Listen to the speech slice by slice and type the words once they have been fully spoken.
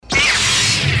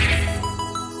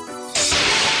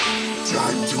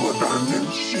Time to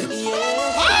abandon ship.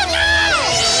 Oh no!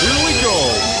 Here we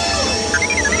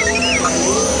go.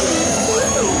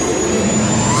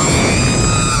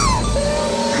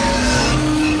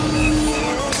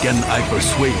 Can I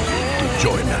persuade you to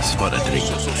join us for a drink?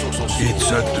 It's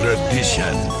a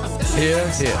tradition. Here.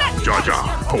 Jar Jar,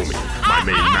 homie, my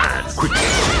main man, quickly.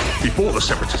 Before the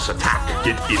Separatists attack,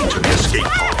 get into the escape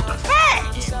pod. Hey!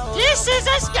 This is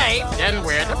escape, then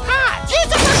we're the pod.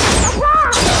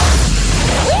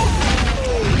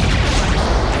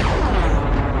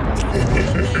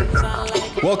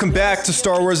 Welcome back to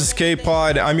Star Wars Escape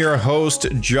Pod. I'm your host,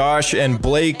 Josh, and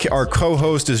Blake, our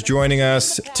co-host, is joining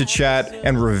us to chat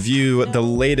and review the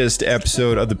latest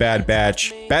episode of The Bad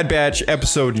Batch. Bad Batch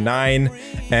episode 9,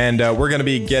 and we're going to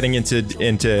be getting into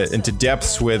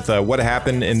depths with what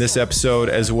happened in this episode,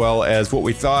 as well as what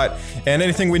we thought and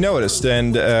anything we noticed,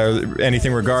 and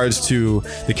anything regards to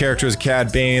the characters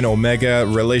Cad Bane, Omega,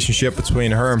 relationship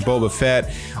between her and Boba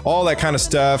Fett, all that kind of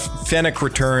stuff. Fennec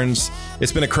returns.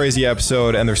 It's been a crazy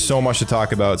episode, and there's so much to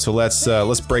talk about. So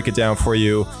let's break it down for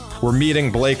you. We're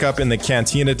meeting Blake up in the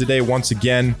cantina today once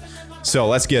again. So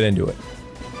let's get into it.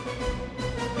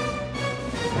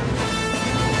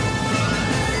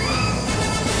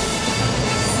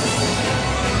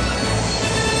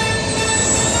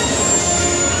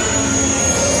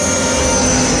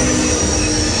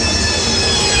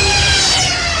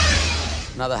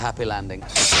 Another happy landing.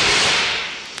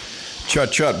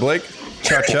 Chut, Blake.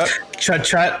 Chut. Chut.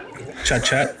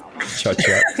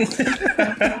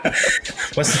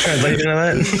 What's the translation of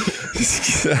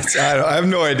that? I have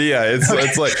no idea. It's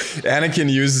like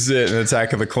Anakin uses it in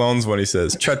Attack of the Clones when he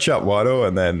says "Chut, Watto,"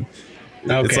 and then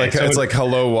Okay, it's like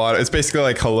hello, Watto. It's basically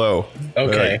like hello.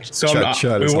 Okay, Like, so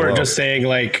chut we is weren't hello. just saying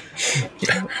like,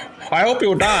 I hope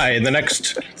you'll die in the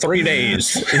next 3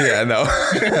 days. Yeah, no.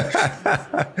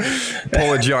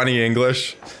 Pull a Johnny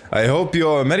English. I hope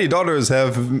your many daughters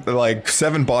have like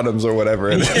 7 bottoms or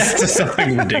whatever it is. Yeah, it's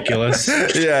something ridiculous.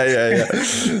 Yeah.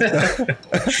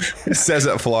 He says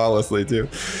it flawlessly too.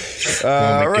 my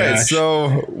All right, gosh.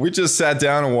 so we just sat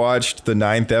down and watched the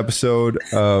 9th episode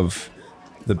of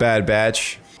The Bad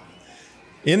Batch.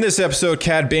 In this episode,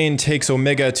 Cad Bane takes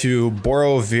Omega to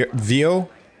Borovio,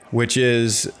 which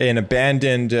is an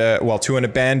abandoned, to an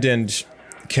abandoned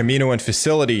Kaminoan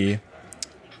facility,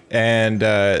 and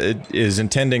it is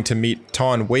intending to meet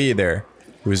Ton Wei there,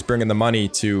 who is bringing the money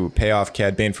to pay off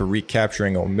Cad Bane for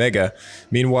recapturing Omega.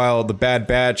 Meanwhile, the Bad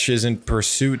Batch is in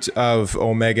pursuit of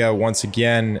Omega once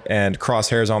again, and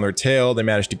crosshairs on their tail. They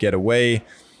manage to get away.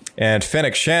 And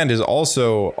Fennec Shand is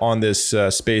also on this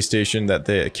space station that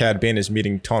the Cad Bane is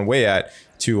meeting Ton Wei at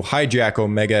to hijack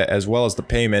Omega as well as the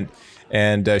payment.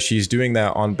 And she's doing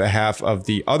that on behalf of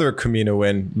the other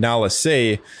Kaminoan, Nala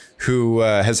Se, who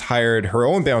has hired her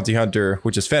own bounty hunter,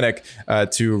 which is Fennec,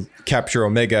 to capture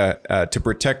Omega to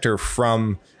protect her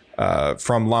from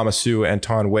Lama Su and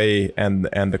Ton Wei and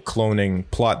the cloning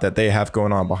plot that they have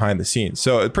going on behind the scenes.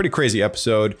 So a pretty crazy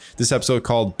episode. This episode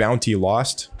called Bounty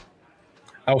Lost.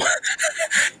 Oh,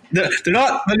 they're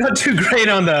not too great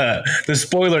on the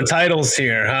spoiler titles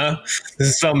here, huh? This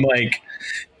is some like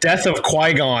Death of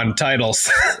Qui-Gon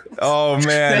titles. Oh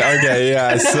man, okay,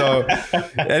 yeah. So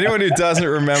anyone who doesn't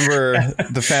remember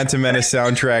the Phantom Menace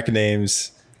soundtrack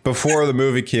names, before the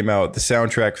movie came out, the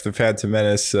soundtrack for the Phantom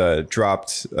Menace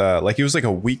dropped it was like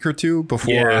a week or two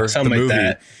before Yeah, the something like movie.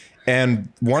 that. And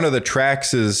one of the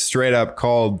tracks is straight up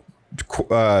called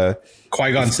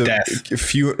Qui-Gon's death.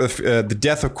 The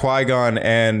death of Qui-Gon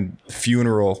and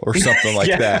funeral or something like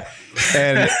Yeah. that.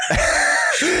 And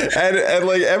and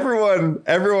like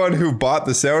everyone who bought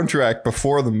the soundtrack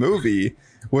before the movie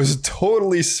was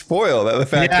totally spoiled at the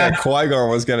fact Yeah. that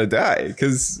Qui-Gon was going to die,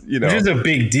 because Which is a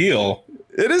big deal.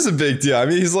 it is a big deal. I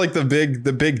mean, he's like the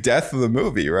big death of the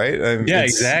movie, right? I mean, Yeah,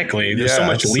 it's- exactly. There's so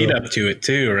much lead up to it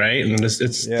too, right? And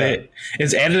it's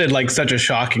edited like such a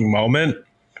shocking moment.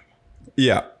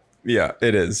 Yeah,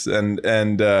 it is, and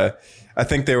I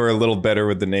think they were a little better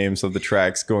with the names of the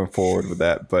tracks going forward with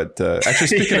that. But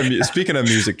actually, speaking of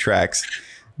music tracks,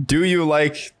 do you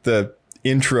like the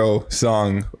intro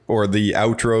song or the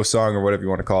outro song or whatever you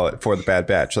want to call it for the Bad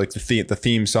Batch, like the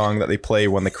theme song that they play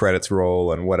when the credits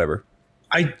roll and whatever?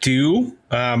 I do.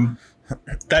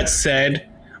 That said,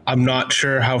 I'm not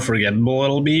sure how forgettable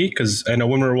it'll be, because I know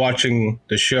when we were watching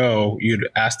the show, you'd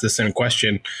asked the same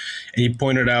question, and you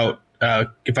pointed out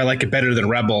if I like it better than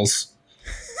Rebels.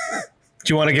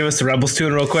 Do you want to give us the Rebels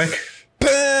tune real quick?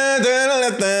 Yeah,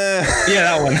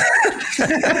 that one.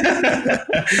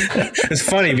 It's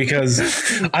funny because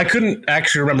I couldn't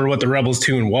actually remember what the Rebels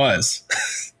tune was.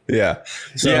 Yeah.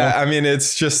 Yeah. I mean,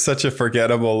 it's just such a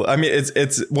forgettable. I mean,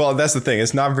 it's well, that's the thing.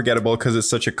 It's not forgettable because it's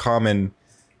such a common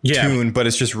tune, but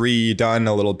it's just redone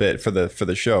a little bit for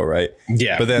the show, right?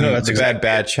 Yeah. But then the Bad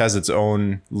Batch has its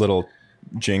own little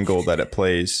jingle that it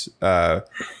plays.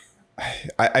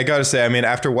 I gotta say, I mean,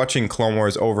 after watching Clone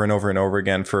Wars over and over and over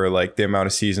again for like the amount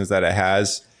of seasons that it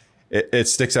has, it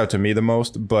sticks out to me the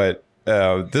most. But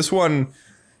this one,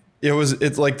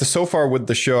 it's like so far with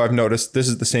the show, I've noticed this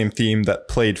is the same theme that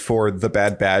played for the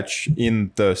Bad Batch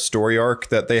in the story arc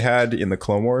that they had in the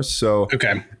Clone Wars. So,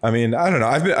 okay. I mean, I don't know.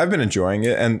 I've been enjoying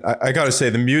it, and I got to say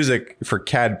the music for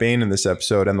Cad Bane in this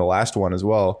episode and the last one as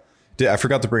well. I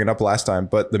forgot to bring it up last time,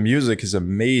 but the music is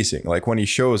amazing. Like when he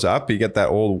shows up, you get that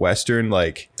old Western,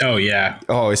 like, oh yeah,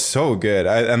 oh, it's so good.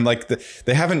 And like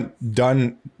they haven't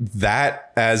done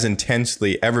that as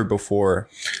intensely ever before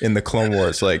in the Clone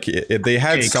Wars. Like they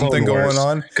had something going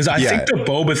on, because I think the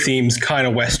Boba theme's kind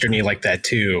of Westerny like that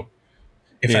too,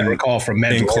 if I recall from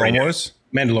Mandalorian. In Clone Wars?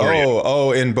 Mandalorian.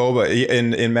 Oh, in Boba,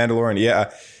 in Mandalorian,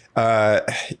 yeah,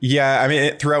 yeah. I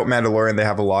mean, throughout Mandalorian, they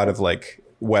have a lot of like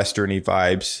Westerny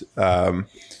vibes,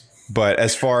 but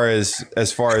as far as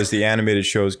the animated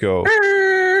shows go,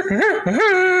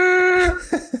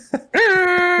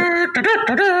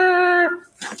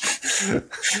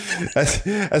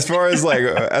 as far as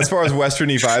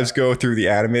Westerny vibes go through the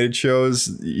animated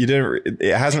shows,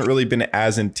 it hasn't really been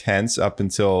as intense up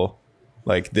until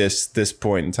like this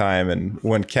point in time. And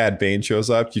when Cad Bane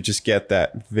shows up, you just get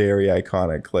that very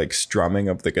iconic like strumming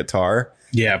of the guitar.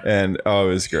 Yeah, and it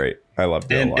was great. I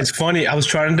loved it. And it's funny. I was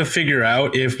trying to figure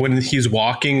out if when he's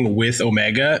walking with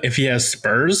Omega, if he has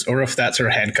spurs or if that's her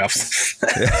handcuffs.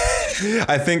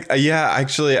 I think, yeah,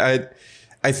 actually, I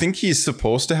think he's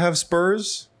supposed to have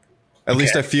spurs. At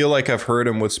least I feel like I've heard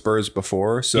him with spurs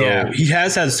before. So yeah, he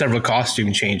has had several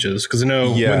costume changes because I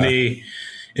know when they,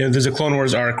 there's a Clone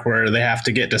Wars arc where they have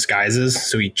to get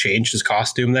disguises, so he changed his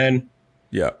costume. Then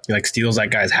he like steals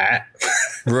that guy's hat.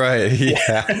 Right.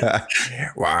 Yeah.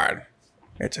 Wow.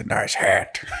 It's a nice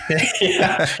hat.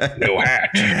 No hat.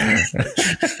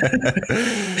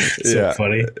 So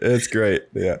funny. It's great.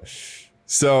 Yeah.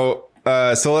 So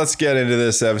let's get into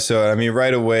this episode. I mean,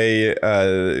 right away,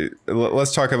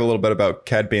 let's talk a little bit about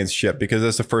Cad Bane's ship, because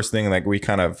that's the first thing like we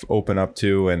kind of open up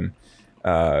to, and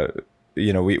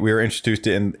we were introduced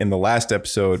to in the last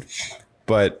episode,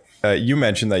 but you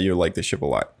mentioned that you like the ship a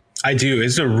lot. I do.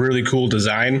 It's a really cool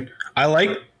design. I like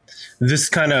this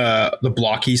kind of the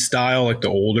blocky style, like the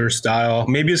older style.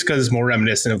 Maybe it's because it's more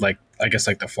reminiscent of like, I guess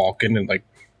like the Falcon and like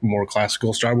more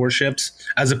classical Star Wars ships,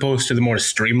 as opposed to the more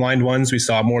streamlined ones we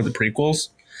saw more of the prequels.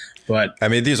 But I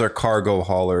mean, these are cargo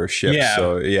hauler ships,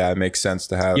 so yeah, it makes sense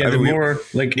to have. Yeah, they're more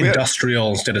like industrial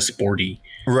instead of sporty.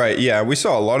 Right. Yeah, we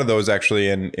saw a lot of those actually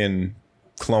in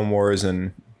Clone Wars,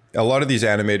 and a lot of these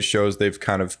animated shows. They've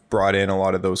kind of brought in a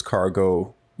lot of those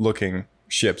cargo looking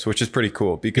ships, which is pretty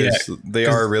cool because they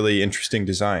are really interesting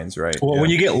designs, right? Well, when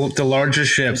you get the larger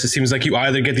ships, it seems like you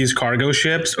either get these cargo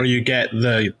ships or you get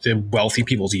the wealthy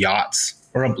people's yachts,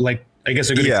 or like I guess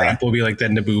a good example would be like the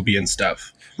Naboobian and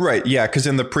stuff. Right. Yeah. Because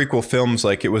in the prequel films,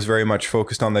 like it was very much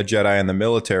focused on the Jedi and the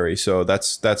military. So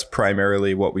that's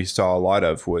primarily what we saw a lot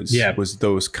of was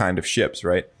those kind of ships,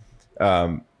 right?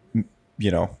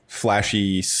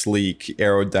 Flashy, sleek,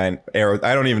 aerodynamic.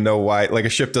 I don't even know why. Like a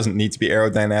ship doesn't need to be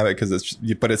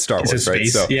aerodynamic but it's Star Wars, right?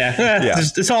 So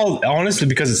it's all honestly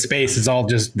because it's space. It's all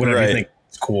just whatever you think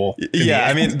is cool. Yeah,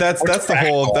 I mean that's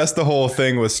the whole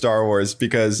thing with Star Wars,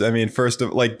 because I mean, first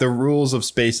of like the rules of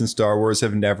space in Star Wars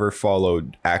have never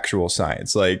followed actual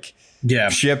science. Like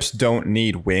ships don't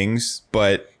need wings,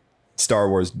 but Star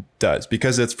Wars does,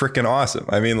 because it's freaking awesome.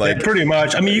 I mean, like pretty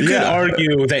much. I mean, you could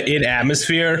argue that in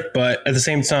atmosphere, but at the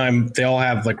same time, they all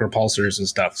have like repulsors and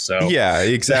stuff. So yeah,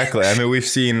 exactly. I mean, we've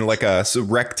seen like a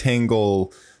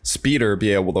rectangle speeder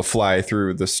be able to fly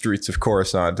through the streets of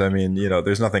Coruscant. I mean,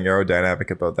 there's nothing aerodynamic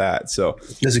about that. So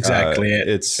that's exactly it.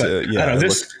 It's I don't know,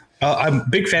 this. I'm a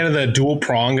big fan of the dual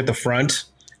prong at the front.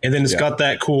 And then it's got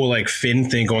that cool like fin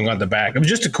thing going on the back. It was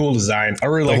just a cool design. I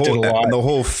really liked it a lot. The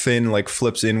whole fin like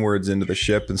flips inwards into the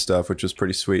ship and stuff, which is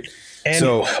pretty sweet. And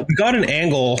so we got an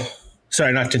angle.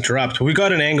 Sorry, not to interrupt. But we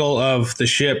got an angle of the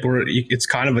ship where it's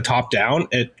kind of a top down.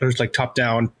 There's like top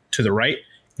down to the right,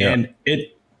 and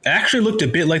it actually looked a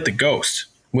bit like the Ghost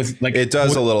with like it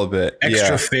does a little bit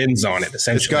extra fins on it.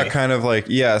 Essentially, it's got kind of like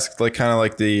it's like kind of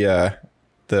like the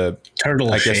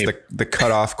turtle. I shape. guess the cut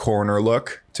off corner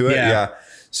look to it. Yeah.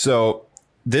 So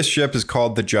this ship is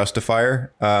called the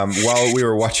Justifier. While we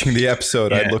were watching the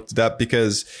episode, I looked it up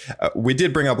because we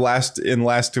did bring up last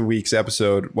week's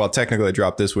episode. Well, technically it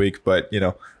dropped this week, but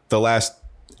the last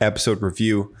episode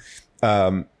review,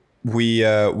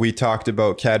 we talked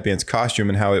about Cad Bane's costume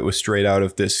and how it was straight out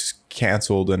of this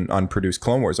canceled and unproduced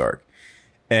Clone Wars arc.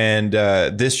 And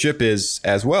this ship is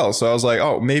as well. So I was like,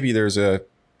 oh, maybe there's a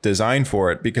design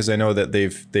for it, because I know that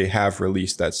they have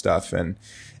released that stuff.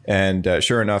 And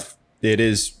sure enough, it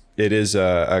is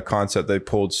a concept they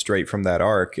pulled straight from that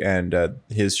arc. And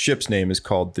his ship's name is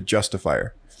called the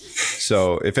Justifier.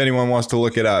 So if anyone wants to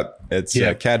look it up, it's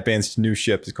Cad Bane's new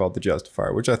ship is called the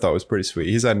Justifier, which I thought was pretty sweet.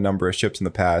 He's had a number of ships in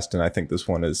the past, and I think this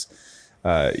one is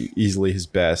easily his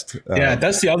best. Yeah,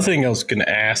 that's the other thing I was going to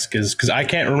ask, is because I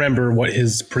can't remember what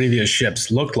his previous ships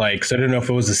looked like, so I don't know if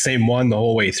it was the same one the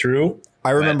whole way through. I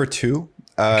remember two.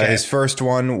 His first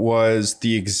one was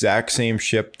the exact same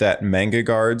ship that manga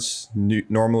guards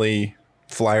normally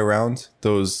fly around.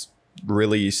 Those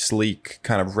really sleek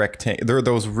kind of rectangle. They're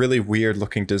those really weird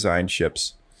looking design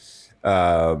ships.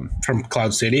 From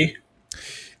Cloud City?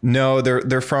 No,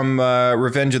 they're from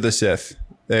Revenge of the Sith.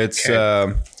 It's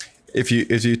if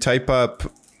you type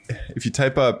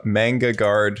up manga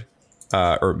guard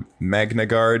or Magna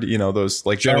Guard, those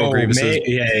like General Grievous's.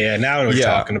 Yeah. Now I know what you're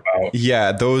talking about.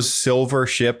 Yeah, those silver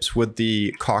ships with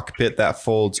the cockpit that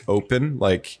folds open,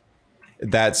 like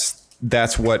that's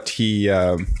what he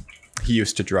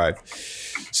used to drive.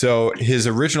 So his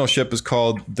original ship is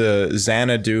called the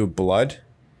Xanadu Blood,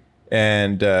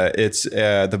 and it's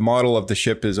the model of the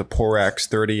ship is a Porax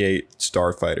 38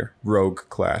 Starfighter Rogue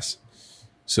class.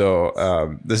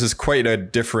 So this is quite a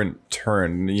different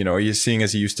turn. He's seeing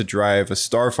as he used to drive a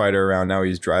Starfighter around, now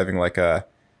he's driving like a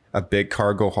big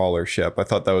cargo hauler ship. I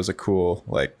thought that was a cool,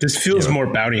 like... This feels more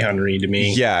bounty hunter-y to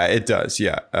me. Yeah, it does,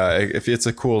 yeah. If it's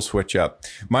a cool switch up.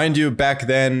 Mind you, back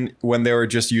then, when they were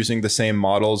just using the same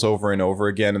models over and over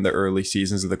again in the early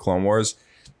seasons of the Clone Wars,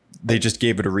 they just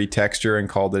gave it a retexture and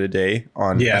called it a day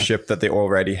on a ship that they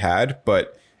already had.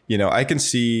 But, I can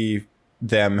see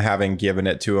them having given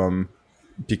it to him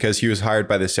because he was hired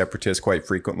by the Separatists quite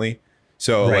frequently.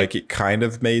 So, like, it kind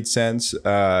of made sense.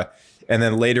 And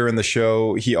then later in the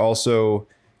show, he also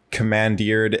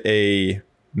commandeered a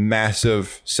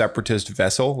massive Separatist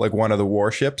vessel, like one of the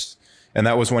warships. And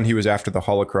that was when he was after the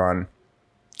Holocron.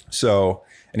 So,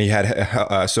 and he had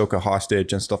Ahsoka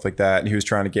hostage and stuff like that. And he was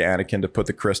trying to get Anakin to put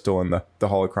the crystal in the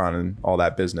Holocron and all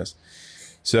that business.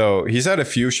 So he's had a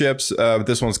few ships, but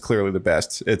this one's clearly the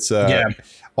best. It's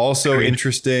also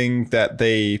interesting that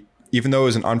even though it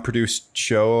was an unproduced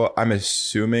show, I'm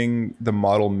assuming the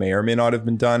model may or may not have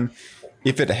been done.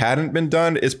 If it hadn't been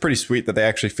done, it's pretty sweet that they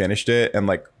actually finished it and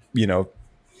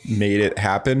made it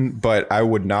happen. But I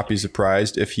would not be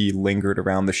surprised if he lingered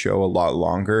around the show a lot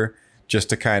longer just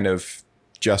to kind of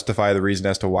justify the reason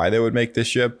as to why they would make this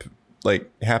ship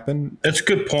happen. That's a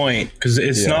good point, because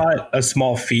it's not a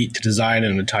small feat to design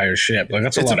an entire ship. Like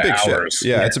that's a lot of hours. Ship.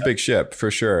 Yeah, it's a big ship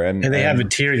for sure. And they have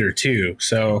interior too.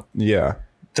 So yeah.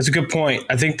 That's a good point.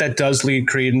 I think that does lead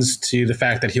credence to the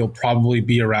fact that he'll probably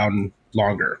be around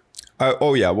longer.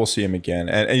 We'll see him again.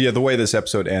 And the way this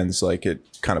episode ends, it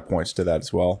kind of points to that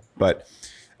as well. But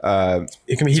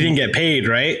he didn't get paid,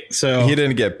 right? So he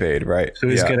didn't get paid, right? So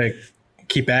he's gonna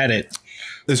keep at it.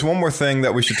 There's one more thing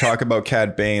that we should talk about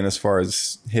Cad Bane as far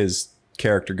as his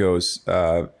character goes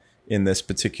in this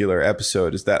particular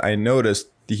episode, is that I noticed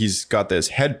he's got this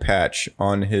head patch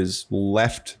on his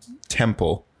left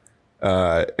temple.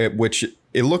 Which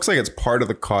it looks like it's part of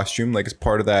the costume, like it's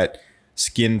part of that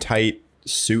skin tight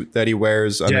suit that he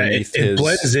wears underneath it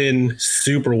blends in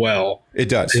super well. It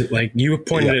does. You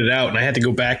pointed it out, and I had to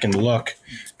go back and look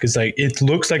because it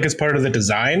looks like it's part of the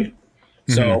design.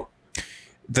 So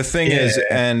the thing is,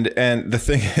 and the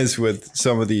thing is with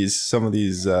some of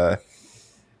these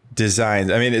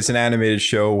designs. I mean, it's an animated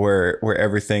show where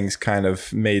everything's kind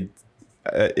of made.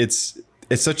 It's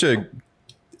such a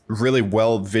really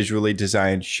well visually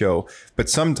designed show, but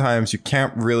sometimes you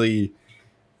can't really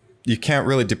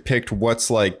depict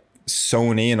what's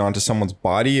sewn in onto someone's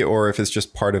body or if it's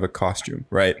just part of a costume,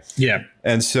 right? Yeah.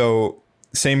 And so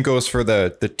same goes for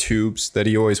the tubes that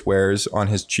he always wears on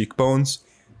his cheekbones.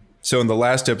 So in the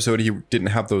last episode he didn't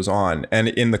have those on, and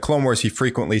in the Clone Wars he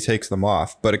frequently takes them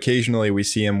off, but occasionally we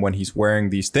see him when he's wearing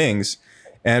these things,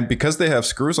 and because they have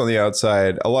screws on the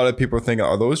outside, a lot of people are thinking,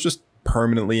 are those just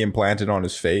permanently implanted on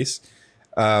his face?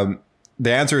 The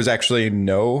answer is actually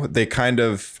no. They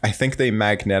I think they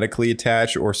magnetically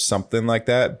attach or something like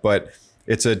that, but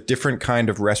it's a different kind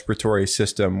of respiratory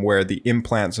system where the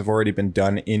implants have already been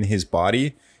done in his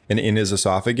body and in his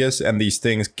esophagus, and these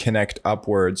things connect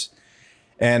upwards.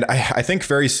 And I think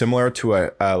very similar to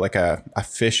a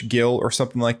fish gill or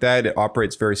something like that. It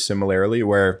operates very similarly,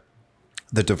 where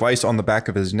the device on the back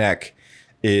of his neck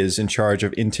is in charge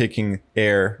of intaking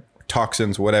air,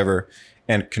 toxins, whatever,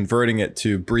 and converting it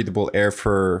to breathable air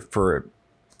for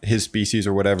his species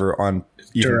or whatever on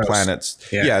even Duros. planets.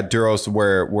 Yeah, Duros,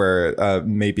 where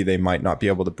maybe they might not be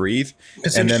able to breathe.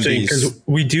 It's and interesting because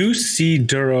we do see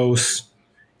Duros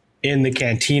in the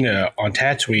cantina on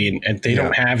Tatooine, and they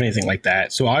don't have anything like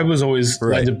that. So I was always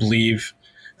led to believe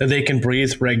that they can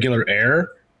breathe regular air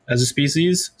as a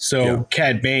species. So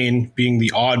Cad Bane, being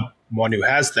the odd one who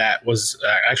has that, was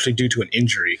actually due to an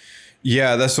injury.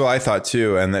 Yeah, that's what I thought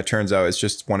too, and that turns out it's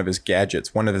just one of his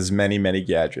gadgets, one of his many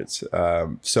gadgets.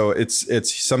 So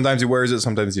it's sometimes he wears it,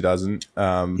 sometimes he doesn't.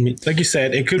 I mean, like you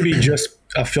said, it could be just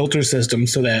a filter system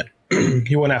so that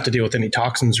he won't have to deal with any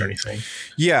toxins or anything.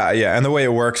 Yeah, and the way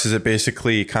it works is it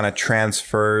basically kind of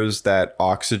transfers that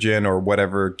oxygen or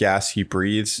whatever gas he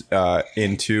breathes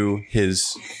into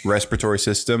his respiratory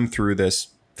system through this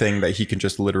thing that he can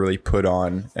just literally put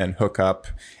on and hook up,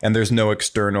 and there's no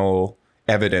external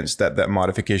evidence that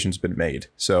modification's been made.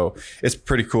 So it's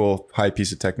pretty cool, high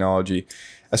piece of technology.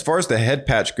 As far as the head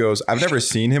patch goes, I've never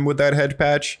seen him with that head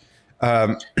patch.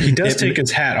 He does take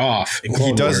his hat off in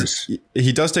Clone Wars.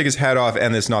 He does take his hat off,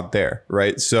 and it's not there,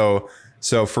 right? So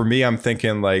for me, I'm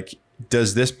thinking like,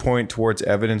 does this point towards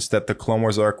evidence that the Clone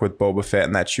Wars arc with Boba Fett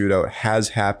and that shootout has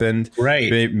happened?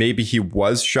 Right. Maybe he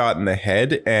was shot in the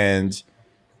head, and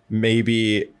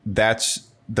maybe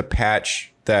that's the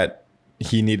patch that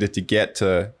he needed to get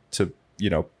to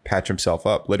patch himself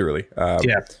up, literally.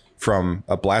 From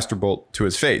a blaster bolt to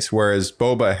his face, whereas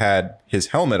Boba had his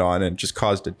helmet on and just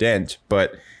caused a dent.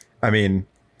 But I mean,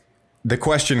 the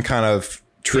question kind of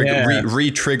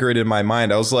re-triggered in my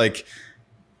mind. I was like,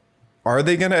 are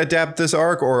they going to adapt this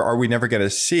arc, or are we never going to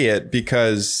see it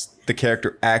because the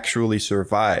character actually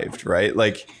survived, right?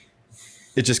 Like,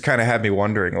 it just kind of had me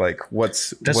wondering, like,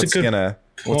 what's gonna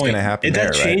happen there,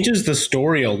 that changes the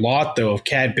story a lot, though, if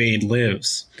Cad Bane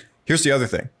lives. Here's the other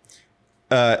thing.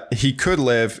 He could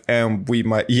live, and we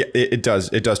might. Yeah, it does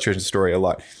change the story a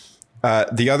lot.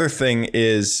 The other thing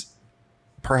is,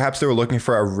 perhaps they were looking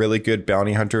for a really good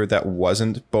bounty hunter that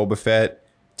wasn't Boba Fett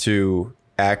to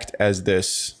act as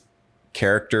this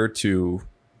character to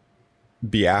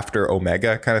be after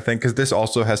Omega, kind of thing. Because this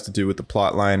also has to do with the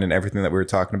plot line and everything that we were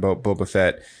talking about Boba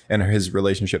Fett and his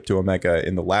relationship to Omega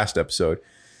in the last episode.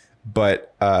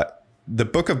 But the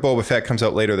Book of Boba Fett comes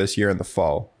out later this year in the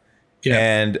fall,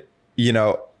 and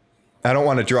I don't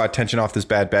want to draw attention off this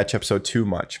Bad Batch episode too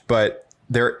much, but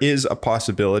there is a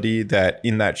possibility that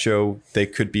in that show they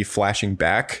could be flashing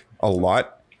back a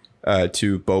lot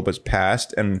to Boba's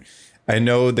past. And I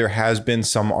know there has been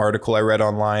some article I read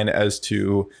online as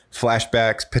to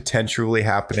flashbacks potentially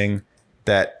happening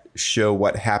that show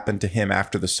what happened to him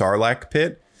after the Sarlacc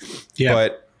pit. Yeah.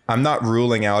 But I'm not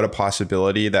ruling out a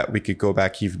possibility that we could go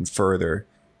back even further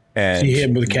and see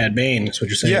him with Cad Bane. That's what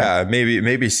you're saying. Yeah,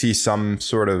 maybe see some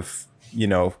sort of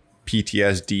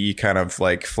PTSD kind of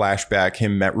like flashback,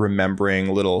 him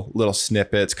remembering little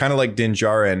snippets, kind of like Din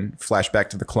Djarin flashback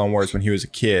to the Clone Wars when he was a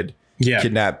kid,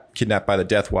 kidnapped by the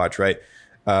Death Watch, right?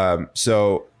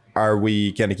 So are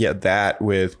we going to get that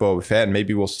with Boba Fett? And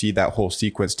maybe we'll see that whole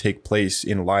sequence take place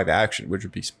in live action, which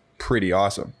would be pretty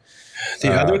awesome.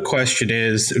 The other question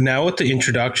is, now with the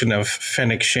introduction of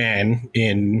Fennec Shan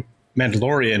in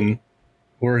Mandalorian,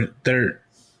 where they're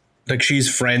like, she's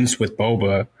friends with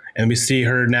Boba, and we see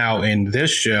her now in this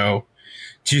show.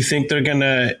 Do you think they're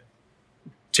gonna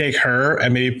take her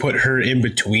and maybe put her in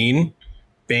between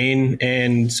Bane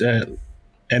and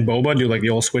Boba, do like the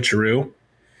old switcheroo?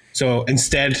 So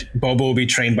instead, Boba will be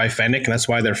trained by Fennec, and that's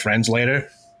why they're friends later.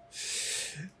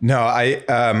 No,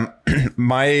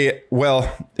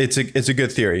 it's a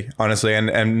good theory, honestly,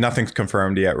 and nothing's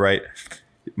confirmed yet, right?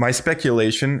 My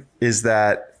speculation is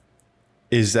that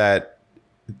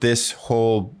this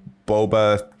whole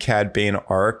Boba Cad Bane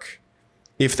arc,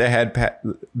 if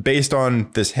the based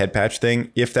on this head patch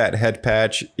thing, if that head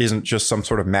patch isn't just some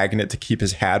sort of magnet to keep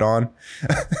his hat on,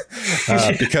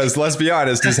 because let's be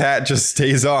honest, his hat just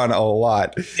stays on a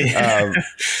lot.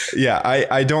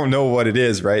 I don't know what it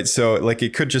is, right? So like,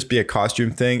 it could just be a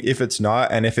costume thing. If it's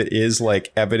not, and if it is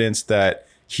like evidence that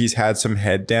he's had some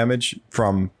head damage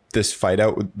from this fight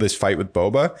with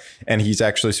Boba, and he's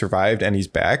actually survived and he's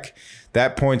back,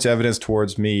 that points evidence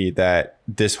towards me that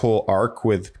this whole arc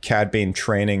with Cad Bane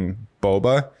training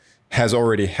Boba has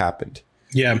already happened.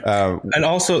 Yeah. And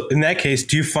also in that case,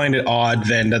 do you find it odd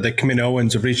then that the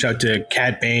Kaminoans have reached out to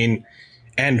Cad Bane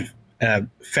and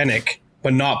Fennec,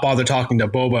 but not bother talking to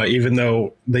Boba, even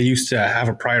though they used to have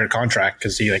a prior contract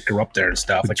because he like grew up there and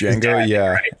stuff. Like Jango, dad, yeah.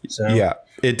 Right? So. Yeah.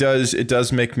 It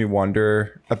does make me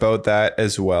wonder about that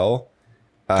as well.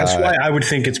 That's why I would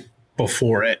think it's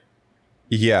before it.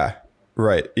 Yeah.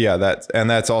 Right. Yeah.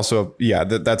 That's also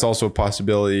a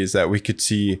possibility, is that we could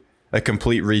see a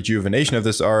complete rejuvenation of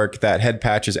this arc. That head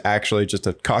patch is actually just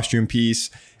a costume piece,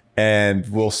 and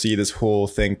we'll see this whole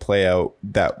thing play out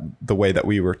the way that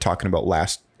we were talking about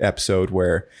last episode,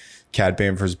 where Cad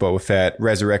Bane versus Boba Fett,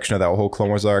 resurrection of that whole Clone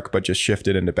Wars arc, but just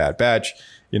shifted into Bad Batch.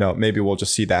 Maybe we'll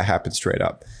just see that happen straight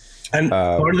up. And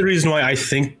part of the reason why I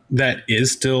think that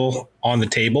is still on the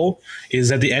table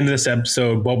is at the end of this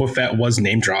episode, Boba Fett was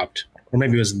name dropped, or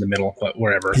maybe it was in the middle, but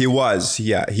wherever. He was.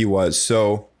 Yeah, he was.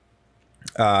 So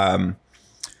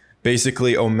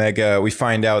basically Omega, we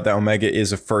find out that Omega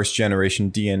is a first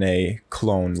generation DNA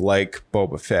clone like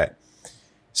Boba Fett.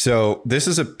 So this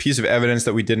is a piece of evidence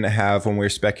that we didn't have when we were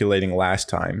speculating last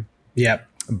time. Yep.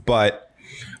 But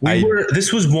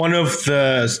this was one of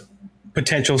the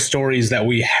potential stories that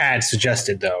we had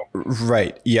suggested, though.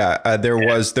 Right. Yeah. There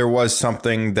was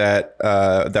something that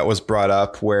was brought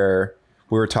up where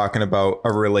we were talking about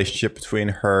a relationship between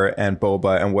her and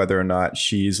Boba, and whether or not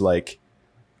she's like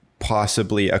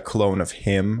possibly a clone of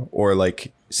him, or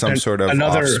like some sort of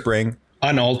offspring.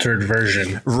 Unaltered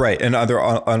version. Right. Another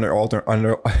unaltered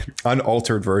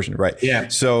version. Right. Yeah.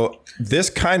 So this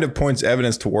kind of points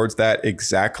evidence towards that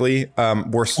exactly.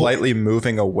 We're slightly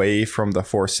moving away from the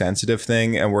Force sensitive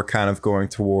thing, and we're kind of going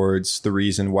towards the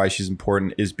reason why she's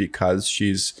important is because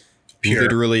she's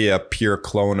literally a pure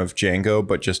clone of Jango,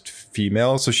 but just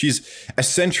female. So she's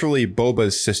essentially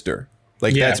Boba's sister.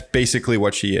 Like that's basically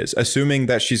what she is. Assuming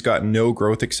that she's got no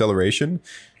growth acceleration,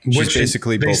 she's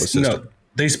basically Boba's sister. No.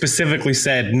 They specifically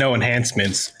said no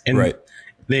enhancements. And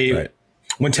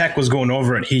when Tech was going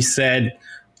over it, he said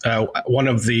one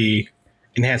of the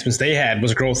enhancements they had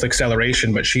was growth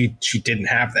acceleration, but she didn't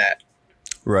have that.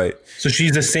 Right. So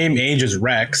she's the same age as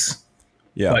Rex,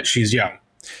 but she's young.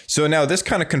 So now this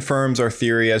kind of confirms our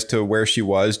theory as to where she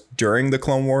was during the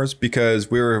Clone Wars, because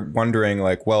we were wondering,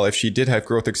 like, well, if she did have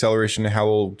growth acceleration, how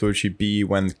old would she be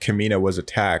when Kamino was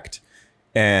attacked?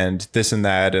 And this and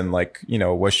that, and like,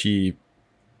 was she...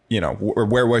 or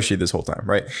where was she this whole time,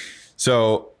 right?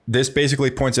 So this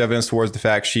basically points evidence towards the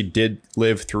fact she did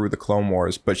live through the Clone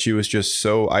Wars, but she was just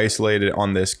so isolated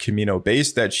on this Kamino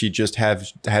base that she just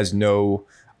has no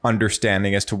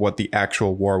understanding as to what the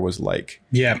actual war was like.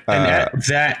 Yeah, and at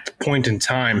that point in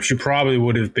time, she probably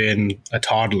would have been a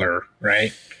toddler,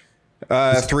 right?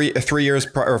 3 years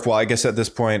prior. Well, I guess at this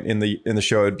point in the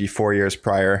show, it'd be 4 years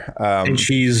prior. And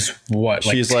she's what?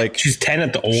 She's 10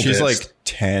 at the oldest. She's like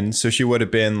 10, so she would have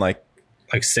been like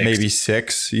 6, maybe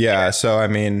 6. Yeah. So I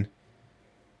mean,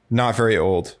 not very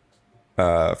old,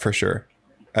 for sure.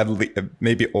 At least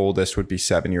maybe oldest would be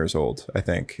 7 years old, I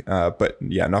think. But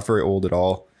yeah, not very old at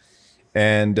all.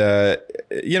 And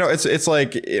it's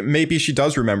like maybe she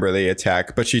does remember the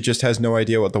attack, but she just has no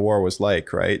idea what the war was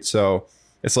like, right? So.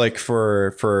 It's like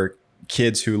for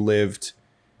kids who lived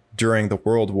during the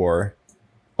World War,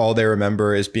 all they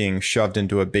remember is being shoved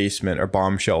into a basement or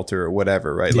bomb shelter or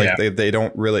whatever, right? Like they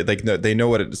don't really they know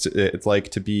what it's like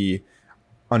to be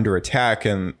under attack,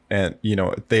 and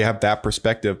they have that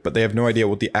perspective, but they have no idea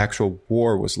what the actual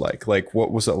war was like. Like,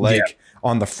 what was it like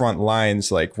on the front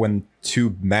lines, like when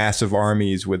 2 massive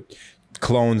armies with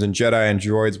clones and Jedi and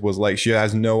droids was like. She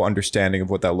has no understanding of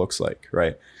what that looks like,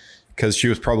 right? Because she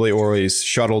was probably always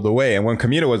shuttled away. And when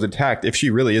Kamino was attacked, if she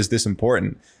really is this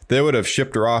important, they would have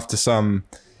shipped her off to some,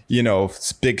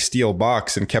 big steel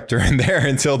box and kept her in there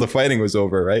until the fighting was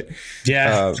over, right?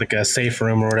 Yeah, it's like a safe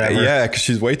room or whatever. Yeah, because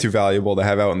she's way too valuable to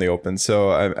have out in the open.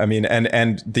 So, I mean,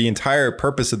 and the entire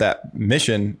purpose of that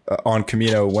mission on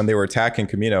Kamino, when they were attacking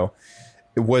Kamino,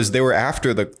 was they were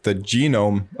after the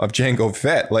genome of Jango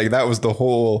Fett. Like, that was the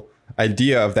whole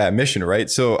idea of that mission, right?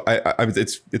 So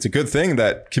it's a good thing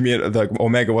that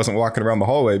Omega wasn't walking around the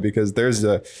hallway, because there's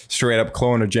a straight up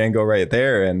clone of Jango right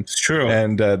there, and it's true.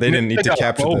 And they didn't need to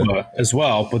capture Boba as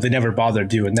well, but they never bothered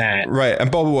doing that, right? And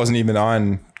Boba wasn't even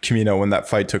on Kamino when that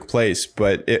fight took place,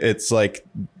 but it's like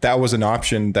that was an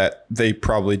option that they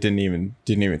probably didn't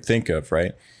even think of,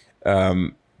 right?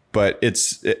 But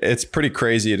it's pretty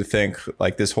crazy to think,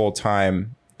 like, this whole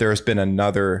time there's been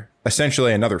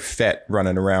essentially another Fett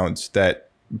running around that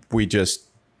we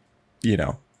just,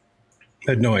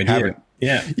 had no idea.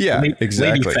 Yeah,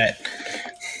 exactly. Lady Fett.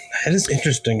 That is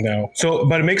interesting, though. So,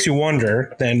 but it makes you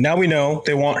wonder. Then now we know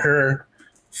they want her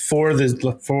for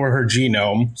her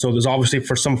genome. So there's obviously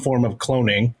for some form of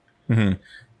cloning. Mm-hmm.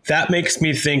 That makes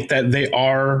me think that they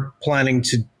are planning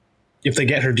to, if they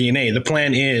get her DNA, the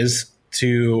plan is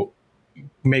to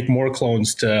make more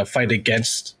clones to fight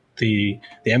against the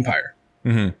Empire.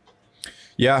 Mm-hmm.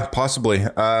 Yeah, possibly.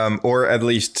 Or at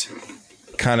least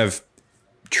kind of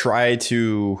try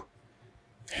to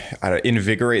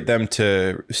invigorate them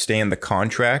to stay in the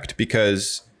contract,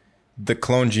 because the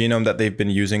clone genome that they've been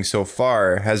using so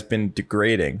far has been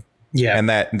degrading. Yeah. And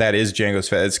that is Jango's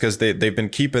Fett. It's because they've been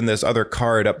keeping this other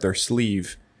card up their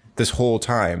sleeve this whole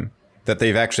time, that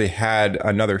they've actually had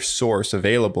another source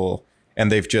available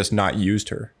and they've just not used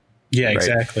her. Yeah, right?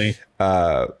 exactly.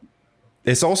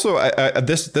 It's also,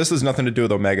 this has nothing to do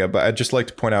with Omega, but I'd just like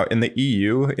to point out, in the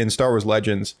EU, in Star Wars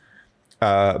Legends,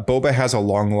 Boba has a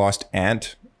long lost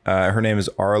aunt. Her name is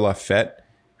Arla Fett,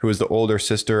 who is the older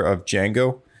sister of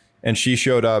Jango. And she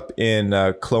showed up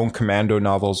in Clone Commando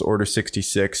novels Order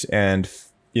 66 and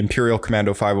Imperial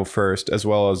Commando 501st, as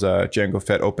well as Jango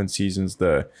Fett Open Seasons,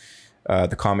 the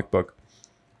comic book.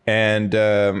 And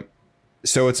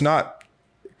so it's not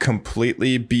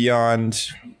completely beyond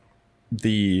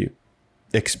the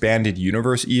expanded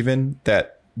universe even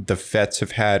that the Fetts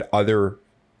have had other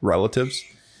relatives.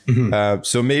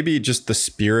 So maybe just the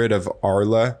spirit of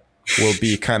Arla will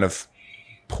be kind of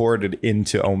ported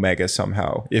into Omega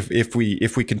somehow if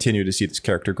we continue to see this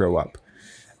character grow up.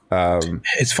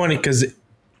 It's funny because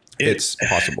it's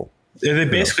possible. They've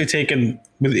basically taken.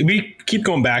 We keep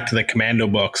going back to the Commando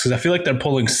books because I feel like they're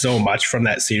pulling so much from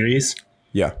that series.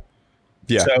 Yeah.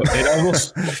 So it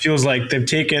almost feels like they've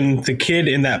taken the kid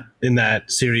in that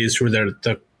series where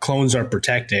the clones are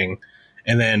protecting,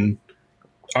 and then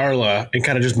Arla, and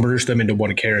kind of just merged them into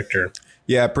one character.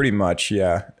 Yeah, pretty much.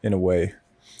 Yeah, in a way,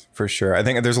 for sure. I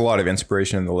think there's a lot of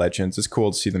inspiration in the Legends. It's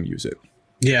cool to see them use it.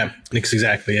 Yeah, that's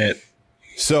exactly it.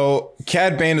 So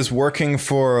Cad Bane is working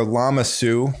for Lama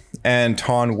Su and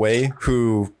Ton Wei,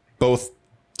 who both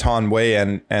Ton Wei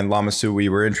and Lama Su we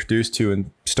were introduced to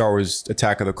in Star Wars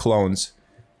Attack of the Clones.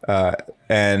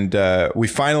 And we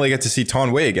finally get to see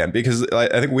Ton Wei again, because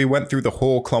I think we went through the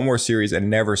whole Clone Wars series and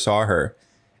never saw her.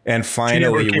 And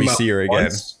finally we see her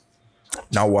again.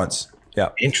 Not once. Yeah.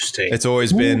 Interesting. It's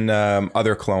always been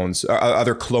other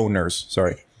cloners.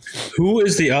 Sorry. Who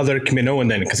is the other Kaminoan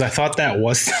then? Because I thought that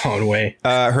was Ton Wei.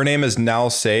 Her name is Nal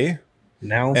Se.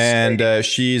 Nal Se. And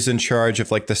she's in charge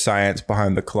of like the science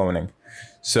behind the cloning.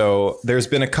 So there's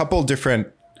been a couple different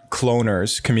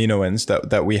cloners, Kaminoans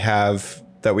that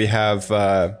we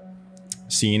have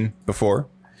seen before.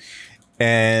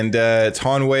 And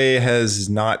Ton Wei has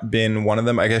not been one of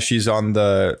them. I guess she's on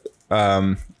the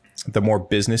more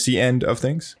businessy end of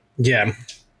things. Yeah.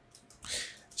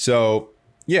 So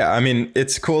yeah, I mean,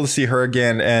 it's cool to see her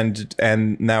again,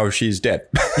 and now she's dead.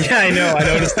 Yeah, I know. I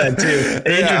noticed that too.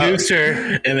 They introduced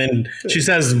her, and then she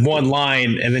says one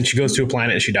line, and then she goes to a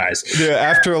planet and she dies. Yeah,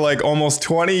 after like almost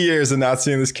 20 years of not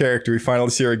seeing this character, we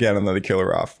finally see her again, and then they kill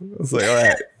her off. It's like, all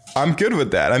right, I'm good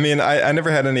with that. I mean, I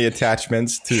never had any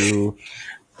attachments to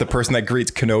the person that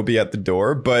greets Kenobi at the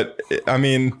door, but I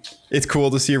mean, it's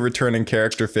cool to see a returning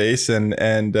character face, and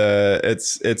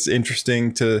it's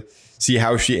interesting to see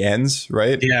how she ends,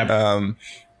 right? Yeah.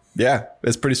 Yeah,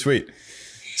 it's pretty sweet.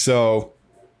 So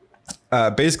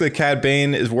basically, Cad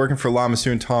Bane is working for Lama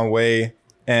Su and Ton Wei,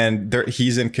 and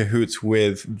he's in cahoots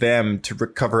with them to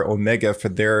recover Omega for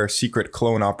their secret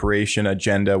clone operation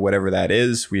agenda, whatever that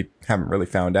is. We haven't really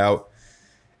found out.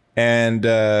 And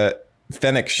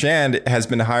Fennec Shand has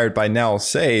been hired by Nal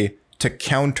Se to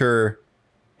counter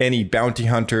any bounty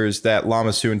hunters that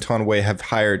Lama Su and Ton Wei have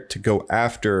hired to go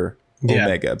after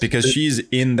Omega, because she's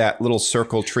in that little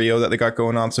circle trio that they got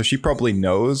going on. So she probably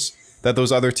knows that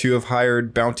those other two have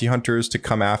hired bounty hunters to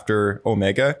come after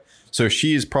Omega. So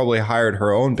she's probably hired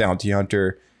her own bounty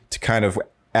hunter to kind of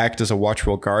act as a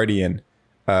watchful guardian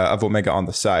of Omega on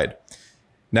the side.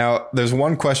 Now, there's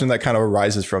one question that kind of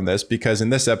arises from this, because in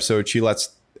this episode, she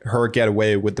lets her get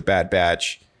away with the Bad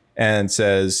Batch and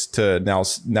says to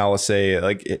Nala Se,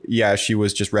 like, yeah, she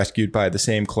was just rescued by the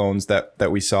same clones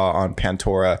that we saw on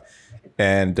Pantora.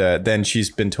 And then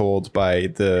she's been told by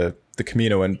the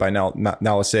Kamino and by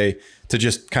Nala Se to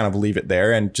just kind of leave it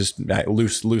there and just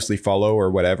loosely follow or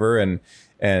whatever. And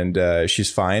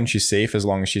she's fine. She's safe as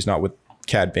long as she's not with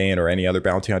Cad Bane or any other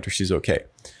bounty hunter. She's okay.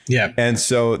 Yeah. And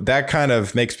so that kind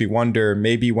of makes me wonder,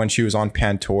 maybe when she was on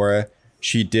Pantora,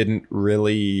 she didn't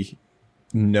really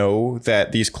know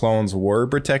that these clones were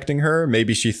protecting her.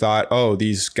 Maybe she thought, oh,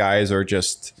 these guys are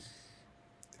just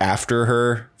after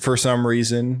her for some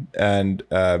reason, and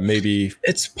maybe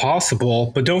it's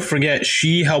possible. But don't forget,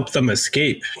 she helped them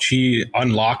escape. She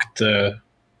unlocked the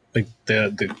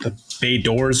bay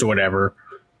doors or whatever,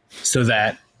 so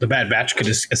that the Bad Batch could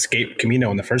escape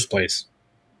Kamino in the first place.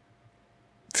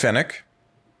 Fennec?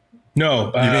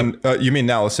 No, you mean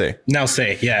Nala Se? Nala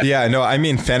Se, yeah. Yeah, no, I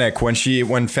mean Fennec.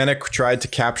 When Fennec tried to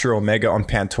capture Omega on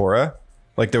Pantora,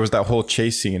 like there was that whole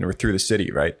chase scene through the city,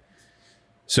 right?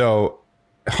 So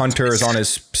Hunter is on his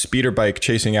speeder bike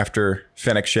chasing after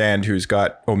Fennec Shand, who's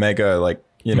got Omega, like,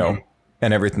 you know,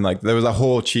 and everything. Like, there was a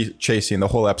whole chase scene. The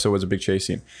whole episode was a big chase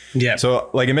scene. Yeah. So,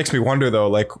 like, it makes me wonder, though,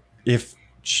 like, if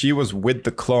she was with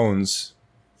the clones,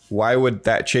 why would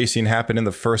that chase scene happen in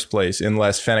the first place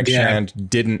unless Fennec Shand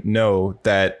didn't know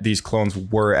that these clones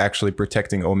were actually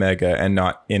protecting Omega and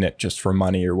not in it just for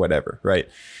money or whatever, right?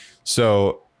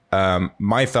 So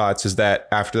my thoughts is that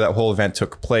after that whole event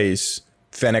took place,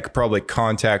 Fennec probably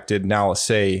contacted Nala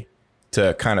Se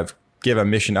to kind of give a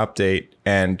mission update,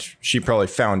 and she probably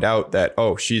found out that,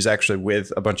 oh, she's actually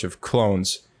with a bunch of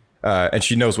clones, and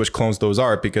she knows which clones those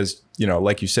are because, you know,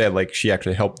 like you said, like she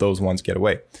actually helped those ones get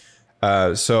away.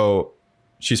 So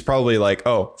she's probably like,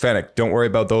 oh, Fennec, don't worry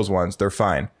about those ones. They're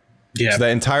fine. Yeah. So that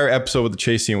entire episode with the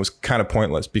chase scene was kind of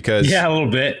pointless because a little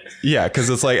bit. Yeah, because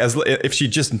it's like if she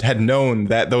just had known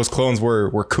that those clones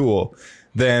were cool,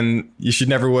 then you should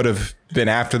never would have been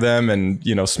after them and,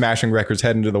 you know, smashing Wrecker's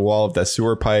head into the wall of that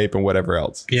sewer pipe and whatever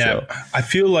else. Yeah, so I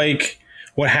feel like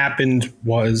what happened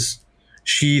was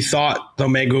she thought the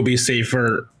Omega would be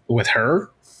safer with her,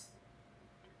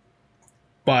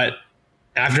 but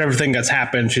after everything that's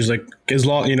happened, she's like, as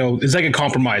long, you know, it's like a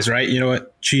compromise, right? You know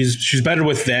what? She's better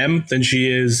with them than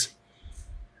she is,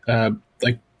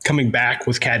 like coming back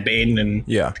with Cad Bane and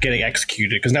getting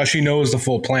executed, because now she knows the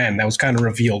full plan that was kind of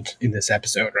revealed in this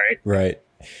episode, right? Right.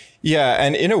 Yeah,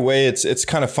 and in a way, it's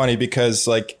kind of funny because,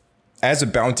 like, as a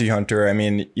bounty hunter, I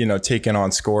mean, you know, taking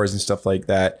on scores and stuff like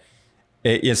that,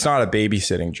 it's not a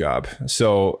babysitting job.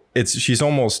 So she's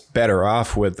almost better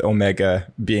off with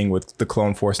Omega being with the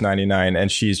Clone Force 99,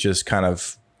 and she's just kind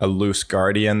of a loose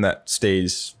guardian that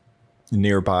stays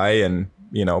nearby and,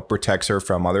 you know, protects her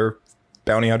from other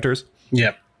bounty hunters.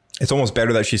 Yeah. It's almost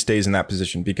better that she stays in that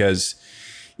position because,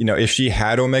 you know, if she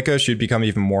had Omega, she'd become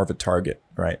even more of a target,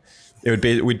 right?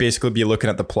 We'd basically be looking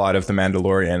at the plot of The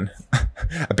Mandalorian,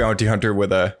 a bounty hunter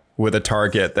with a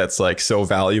target that's like so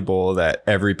valuable that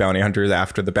every bounty hunter is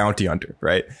after the bounty hunter,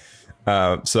 right?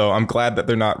 So I'm glad that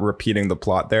they're not repeating the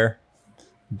plot there,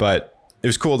 but it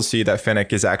was cool to see that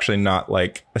Fennec is actually not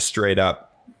like a straight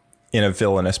up in a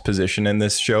villainous position in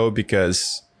this show,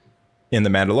 because in The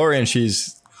Mandalorian,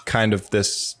 she's kind of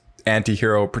this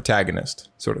anti-hero protagonist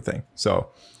sort of thing. So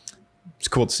it's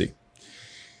cool to see.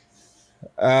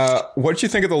 What did you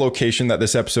think of the location that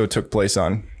this episode took place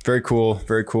on? Very cool,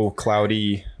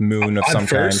 cloudy moon of some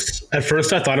kind. At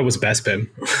first, I thought it was Bespin.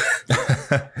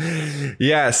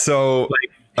 Yeah, so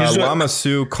Lama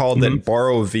Su called it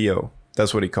Borovio.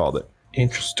 That's what he called it.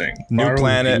 Interesting. New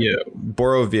planet,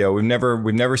 Borovio.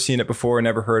 We've never seen it before,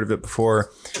 never heard of it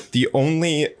before. The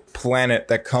only planet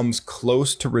that comes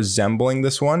close to resembling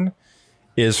this one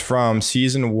is from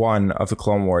season 1 of the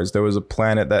Clone Wars. There was a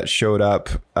planet that showed up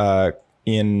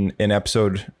in an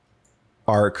episode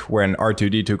arc when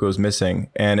R2-D2 goes missing,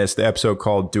 and it's the episode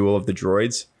called Duel of the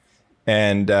Droids,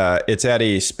 and it's at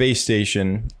a space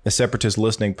station, a separatist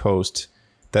listening post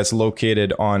that's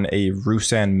located on a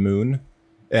Ruusan moon,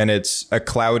 and it's a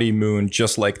cloudy moon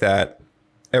just like that.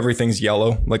 Everything's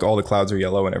yellow, like all the clouds are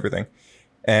yellow and everything,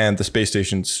 and the space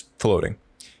station's floating.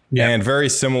 And very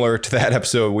similar to that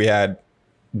episode, we had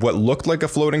what looked like a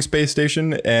floating space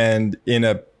station, and in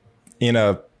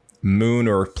a moon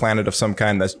or planet of some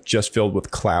kind that's just filled with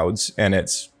clouds, and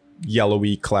it's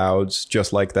yellowy clouds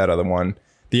just like that other one.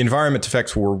 The environment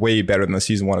effects were way better than the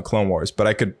season 1 of Clone Wars, but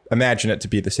I could imagine it to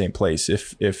be the same place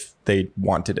if they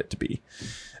wanted it to be.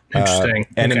 Interesting.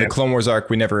 And in the Clone Wars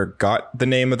arc, we never got the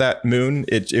name of that moon.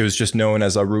 It was just known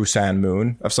as a Ruusan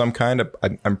moon of some kind.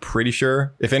 I'm pretty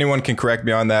sure. If anyone can correct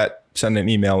me on that, send an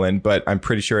email in, but I'm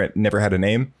pretty sure it never had a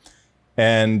name.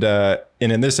 And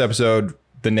in this episode,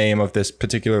 the name of this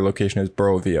particular location is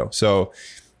Borovio. So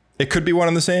it could be one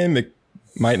and the same. It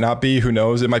might not be. Who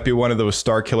knows? It might be one of those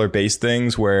Star Killer Base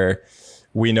things where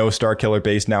we know Star Killer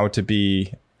Base now to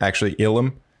be actually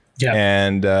Ilum.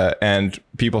 Yeah. And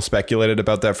people speculated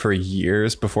about that for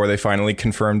years before they finally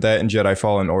confirmed that in Jedi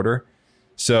Fallen Order.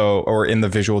 So, or in the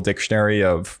visual dictionary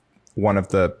of one of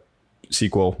the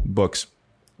sequel books.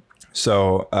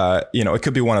 So, it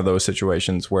could be one of those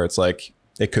situations where it's like,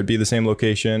 it could be the same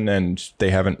location and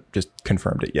they haven't just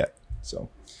confirmed it yet. So,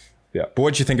 yeah. But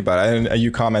what'd you think about it? And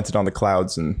you commented on the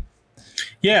clouds and...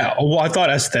 Yeah, well, I thought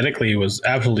aesthetically it was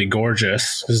absolutely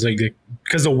gorgeous.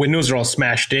 Because the windows are all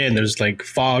smashed in. There's like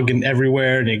fog and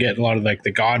everywhere, and you get a lot of like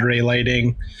the God ray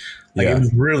lighting. It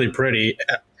was really pretty.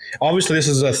 Obviously, this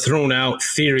is a thrown out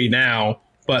theory now,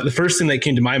 but the first thing that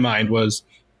came to my mind was,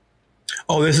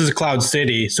 oh, this is a Cloud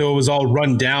City, so it was all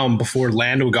run down before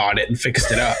Lando got it and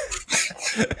fixed it up.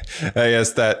 I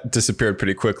guess that disappeared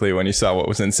pretty quickly when you saw what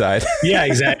was inside. Yeah,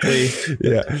 exactly.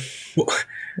 Yeah.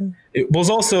 it was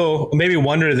also maybe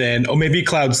wonder then, maybe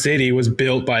Cloud City was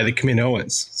built by the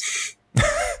Kaminoans.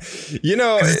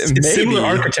 It's similar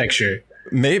architecture.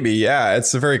 Maybe, yeah.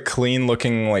 It's a very clean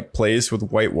looking like place with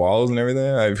white walls and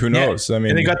everything. Who knows? I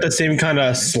mean, and they got the same kind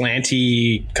of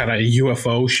slanty kind of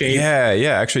UFO shape.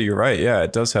 Yeah. Actually, you're right. Yeah,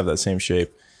 it does have that same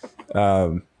shape.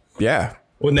 Yeah.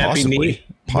 Wouldn't that be neat?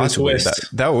 Possibly.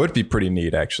 That would be pretty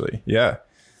neat, actually. Yeah.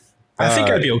 I think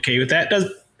I'd be okay with that.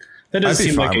 That doesn't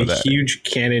seem like a huge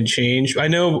canon change. I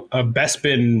know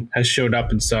Bespin has showed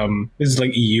up in some. This is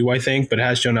like EU, I think, but it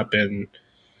has shown up in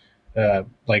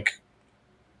like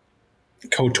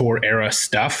KOTOR era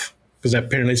stuff, because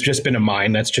apparently it's just been a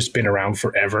mine that's just been around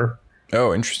forever.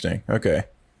 Oh, interesting. Okay.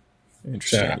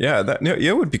 Interesting. Yeah,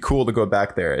 it would be cool to go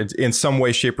back there in some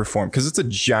way, shape, or form, because it's a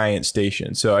giant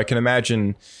station. So I can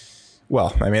imagine.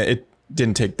 Well, I mean, it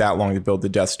didn't take that long to build the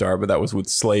Death Star, but that was with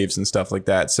slaves and stuff like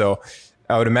that. So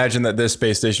I would imagine that this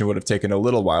space station would have taken a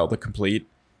little while to complete,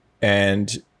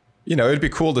 and it'd be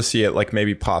cool to see it like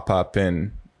maybe pop up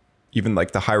in even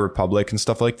like the High Republic and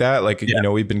stuff like that. Like,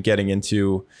 we've been getting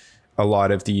into a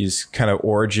lot of these kind of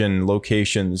origin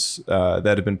locations that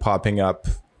have been popping up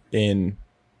in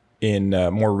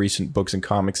more recent books and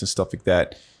comics and stuff like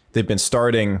that. They've been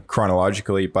starting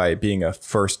chronologically by being a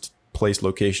first place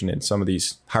location in some of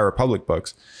these High Republic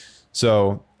books.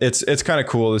 So it's kind of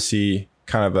cool to see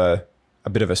kind of a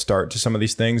bit of a start to some of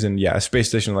these things. And yeah, a space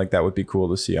station like that would be cool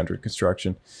to see under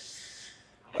construction.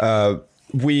 I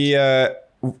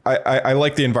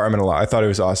like the environment a lot. I thought it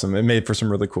was awesome. It made for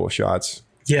some really cool shots.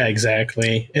 Yeah,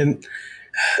 exactly. And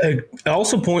I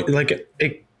also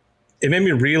it made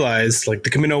me realize like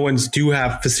the Kaminoans do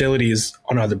have facilities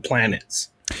on other planets.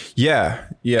 Yeah.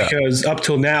 Because up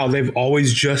till now, they've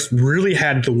always just really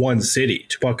had the one city,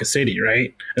 Chewbacca City,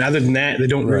 right? And other than that, they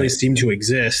don't really seem to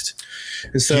exist.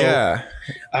 And so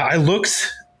I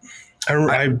looked,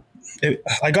 I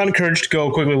got encouraged to go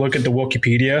quickly look at the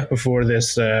Wikipedia before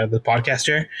this the podcast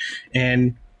here,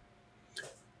 and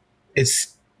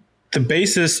it's the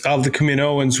basis of the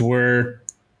Kaminoans were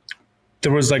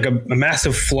there was like a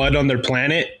massive flood on their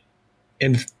planet,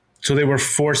 and so they were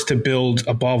forced to build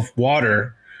above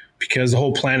water because the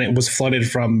whole planet was flooded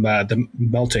from the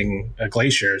melting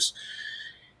glaciers,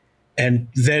 and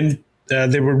then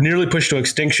they were nearly pushed to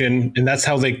extinction, and that's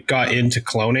how they got into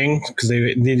cloning, because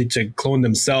they needed to clone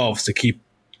themselves to keep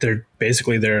their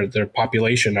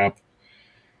population up.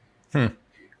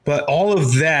 But all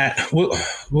of that,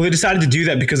 they decided to do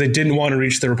that because they didn't want to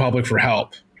reach the Republic for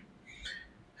help.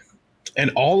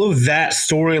 And all of that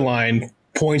storyline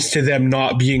points to them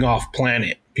not being off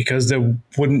planet, because they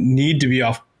wouldn't need to be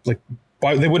off. Like,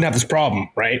 they wouldn't have this problem,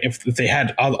 right? If they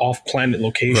had other off planet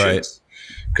locations,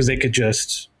 because they could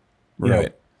just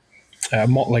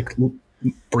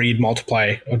breed,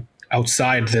 multiply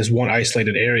outside this one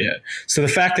isolated area. So the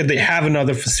fact that they have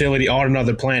another facility on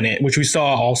another planet, which we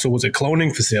saw also was a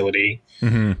cloning facility,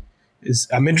 is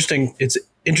interesting. It's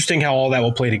interesting how all that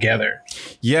will play together.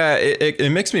 Yeah,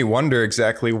 it makes me wonder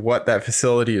exactly what that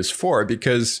facility is for,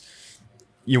 because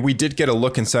we did get a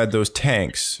look inside those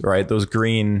tanks, right? Those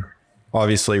green,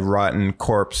 obviously rotten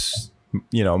corpse,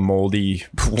 moldy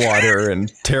water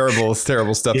and terrible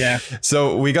stuff. Yeah.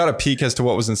 So we got a peek as to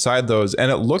what was inside those, and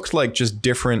it looked like just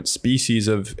different species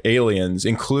of aliens,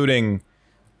 including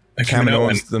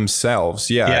Kaminoans themselves.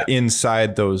 Yeah,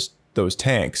 inside those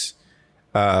tanks,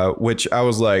 which I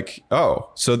was like, oh,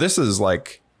 so this is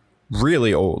like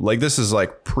really old. Like this is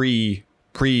like prequel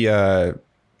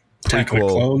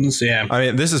clones. Yeah. I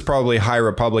mean, this is probably High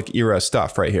Republic era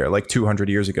stuff right here, like 200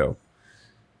 years ago.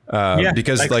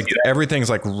 Because like everything's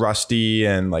like rusty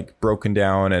and like broken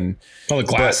down, and all the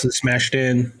glass is smashed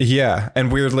in. Yeah, and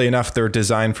weirdly enough, their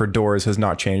design for doors has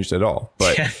not changed at all.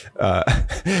 But I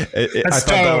thought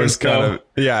that was kind of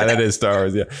that is Star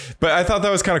Wars. Yeah, but I thought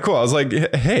that was kind of cool. I was like,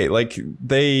 hey, like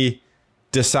they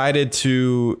decided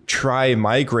to try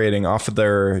migrating off of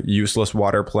their useless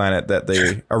water planet that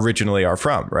they originally are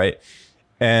from, right?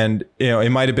 And,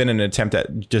 it might have been an attempt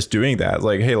at just doing that.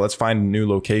 Like, hey, let's find a new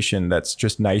location that's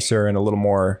just nicer and a little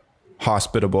more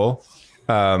hospitable.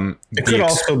 It could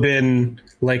also been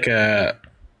like a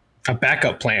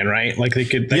backup plan, right? Like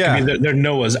could be their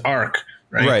Noah's Ark,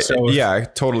 right? Right. So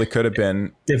totally could have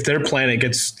been. If their planet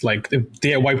gets if they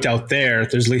get wiped out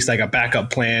there's at least like a backup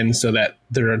plan so that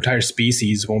their entire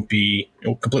species won't be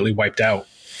completely wiped out.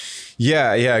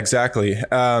 Yeah, exactly.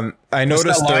 I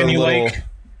noticed their little...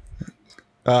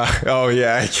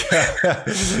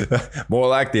 more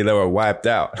likely they were wiped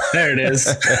out. There it is.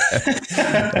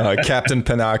 Captain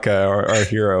Panaka, our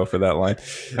hero for that line.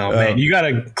 Oh man, you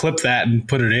gotta clip that and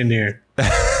put it in here.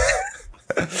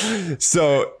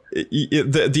 So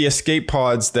the escape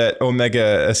pods that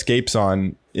Omega escapes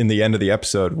on in the end of the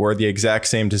episode were the exact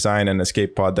same design and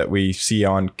escape pod that we see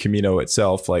on Kamino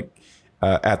itself, like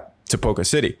at Tipoca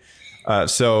City.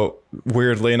 So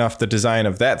weirdly enough, the design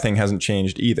of that thing hasn't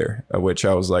changed either, which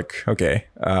I was like, okay,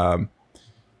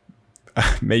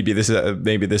 maybe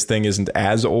this thing isn't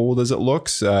as old as it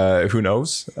looks. Who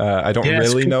knows? I don't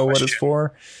really know what it's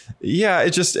for. Yeah,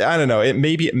 it just, I don't know. It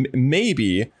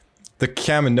maybe the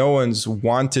Kaminoans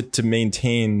wanted to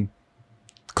maintain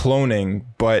cloning,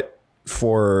 but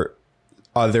for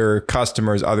other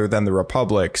customers other than the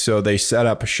Republic, so they set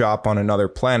up a shop on another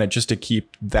planet just to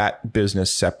keep that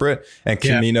business separate. And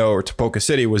Kamino or Tipoca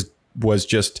City was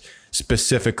just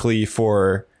specifically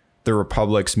for the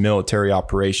Republic's military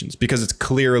operations, because it's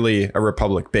clearly a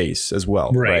Republic base as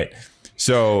well, right?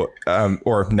 So,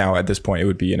 or now at this point, it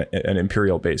would be an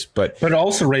Imperial base, but it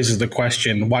also raises the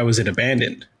question: why was it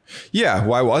abandoned? Yeah,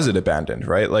 why was it abandoned,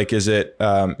 right? Like, is it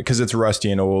because it's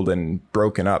rusty and old and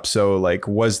broken up? So, like,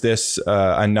 was this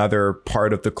another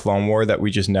part of the Clone War that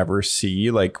we just never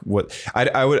see? Like, what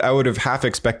I would have half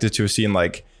expected to have seen,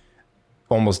 like,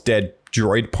 almost dead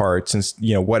droid parts and,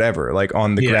 you know, whatever, like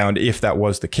on the ground, if that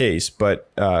was the case. But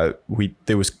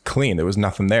it was clean. There was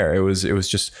nothing there. It was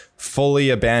just fully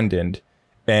abandoned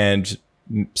and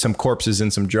some corpses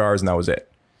in some jars, and that was it.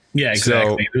 Yeah,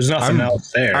 exactly. So there's nothing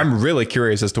else there. I'm really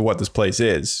curious as to what this place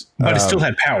is. But it still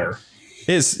had power.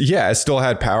 It still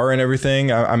had power and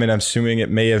everything. I mean, I'm assuming it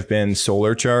may have been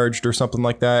solar charged or something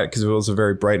like that, because it was a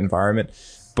very bright environment.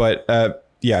 But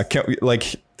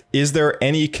is there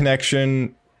any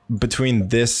connection between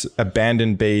this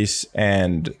abandoned base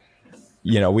and,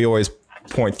 you know, we always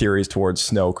point theories towards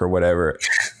Snoke or whatever.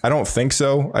 I don't think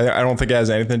so. I don't think it has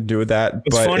anything to do with that.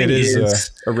 What's but it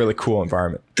is a really cool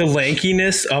environment. The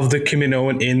lankiness of the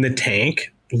Kaminoan in the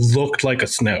tank looked like a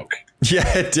Snoke.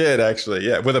 Yeah, it did actually.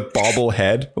 Yeah, with a bobble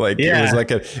head. Like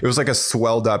it was like a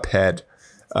swelled up head.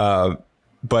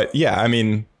 But yeah, I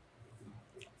mean,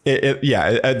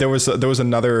 there was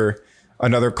another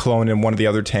clone in one of the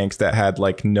other tanks that had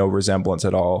like no resemblance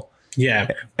at all. Yeah,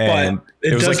 and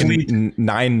it was like a 9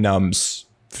 nums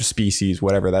species,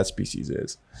 whatever that species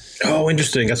is. Oh,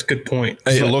 interesting. That's a good point.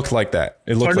 It looked like that.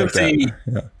 It looked like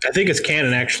that. I think it's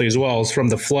canon actually as well as from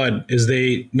the Flood. Is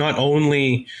they not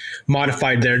only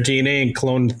modified their DNA and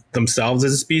cloned themselves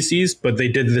as a species, but they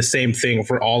did the same thing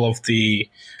for all of the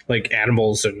like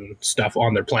animals and stuff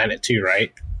on their planet too,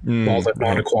 right? All the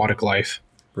non-aquatic life.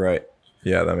 Right.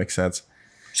 Yeah, that makes sense.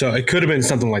 So it could have been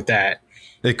something like that.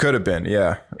 It could have been,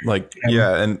 yeah. Like,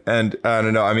 yeah, and I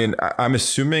don't know. I mean, I'm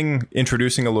assuming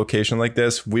introducing a location like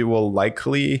this, we will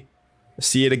likely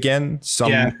see it again,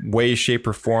 some way, shape,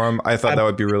 or form. I thought that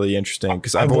would be really interesting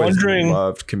because I've always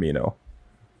loved Kamino.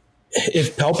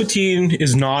 If Palpatine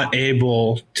is not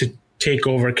able to take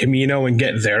over Kamino and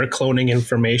get their cloning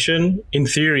information, in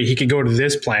theory, he could go to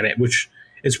this planet, which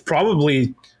is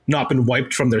probably not been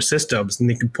wiped from their systems, and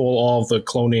they could pull all of the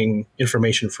cloning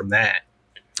information from that.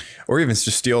 Or even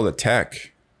just steal the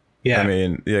tech. Yeah, I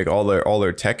mean, like all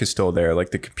their tech is still there, like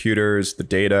the computers, the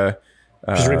data.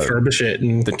 Just refurbish it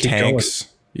and the tanks.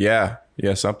 Going.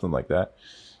 Yeah, something like that.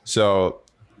 So,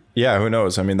 yeah, who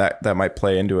knows? I mean, that might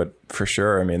play into it for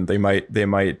sure. I mean, they might. It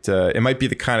might be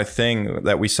the kind of thing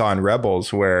that we saw in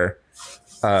Rebels, where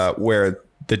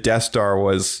the Death Star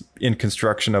was in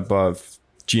construction above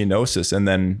Geonosis, and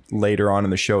then later on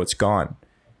in the show, it's gone,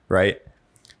 right?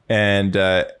 And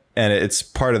it's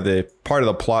part of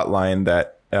the plot line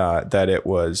that it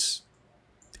was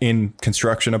in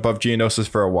construction above Geonosis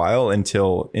for a while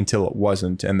until it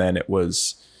wasn't, and then it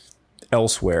was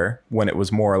elsewhere when it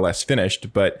was more or less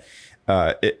finished. But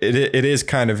it is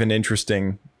kind of an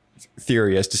interesting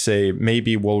theory as to say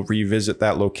maybe we'll revisit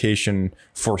that location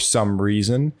for some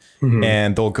reason,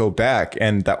 and they'll go back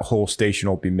and that whole station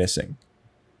will be missing.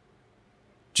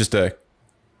 Just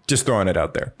throwing it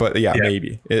out there, but yeah.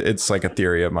 Maybe it's like a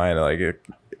theory of mine. Like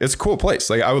it's a cool place.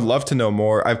 Like I would love to know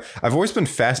more. I've always been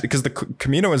fascinated because the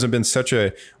Kaminoans have been such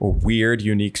a weird,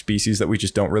 unique species that we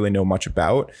just don't really know much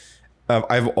about.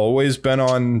 I've always been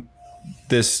on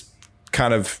this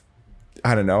kind of,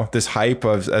 I don't know, this hype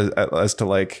of as to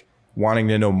like wanting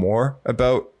to know more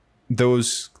about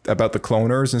the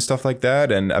cloners and stuff like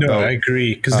that. And about, I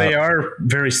agree because they are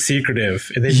very secretive.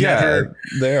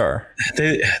 They are.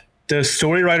 The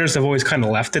story writers have always kind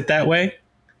of left it that way,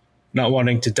 not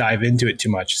wanting to dive into it too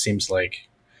much. It seems like.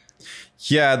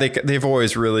 Yeah, they've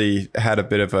always really had a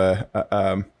bit of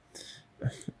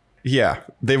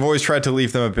they've always tried to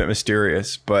leave them a bit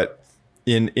mysterious, but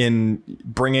in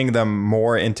bringing them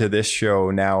more into this show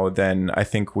now than I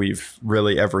think we've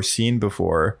really ever seen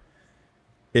before,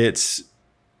 it's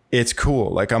it's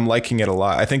cool. Like, I'm liking it a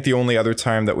lot. I think the only other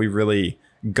time that we really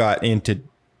got into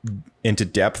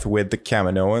depth with the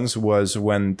Kaminoans was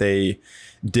when they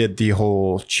did the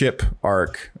whole chip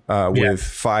arc with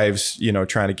Fives, you know,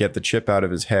 trying to get the chip out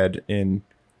of his head in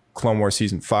Clone Wars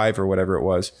season 5 or whatever it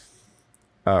was,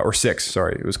 or 6.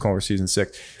 Sorry, it was Clone Wars season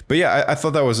 6. But yeah, I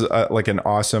thought that was like an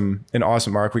awesome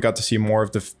arc. We got to see more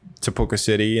of the Tipoca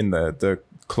City and the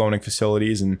cloning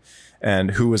facilities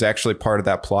and who was actually part of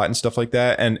that plot and stuff like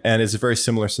that. And it's a very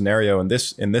similar scenario in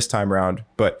this time around,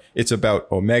 but it's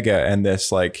about Omega and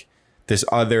this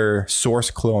other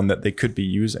source clone that they could be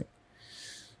using.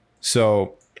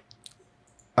 So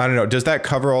I don't know. Does that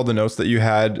cover all the notes that you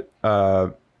had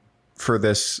for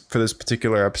this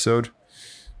particular episode?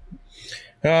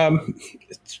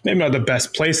 It's maybe not the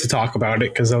best place to talk about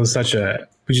it because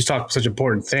we just talked such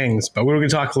important things, but we were going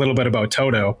to talk a little bit about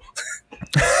Todo.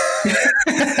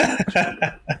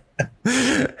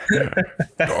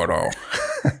 Todo.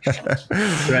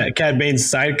 Right, Cad Bane's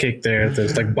sidekick there,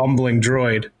 this like bumbling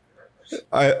droid.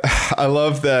 I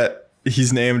love that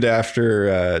he's named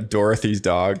after Dorothy's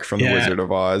dog from The Wizard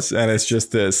of Oz, and it's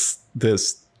just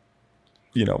this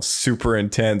you know, super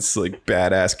intense, like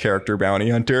badass character bounty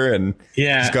hunter, and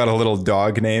he's got a little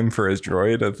dog name for his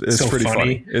droid. It's so pretty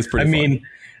funny. It's pretty funny. I mean,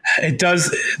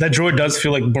 that droid does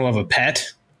feel like more of a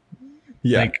pet.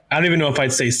 Yeah. Like, I don't even know if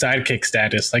I'd say sidekick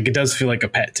status. Like, it does feel like a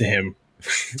pet to him.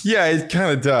 Yeah, it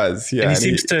kind of does. Yeah. And he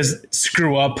seems to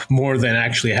screw up more than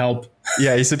actually help.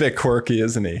 Yeah, he's a bit quirky,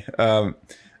 isn't he?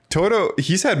 Todo,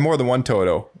 he's had more than one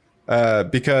Todo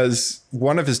because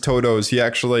one of his Todos, he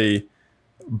actually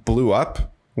blew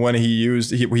up when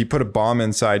he put a bomb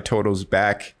inside Todo's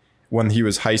back when he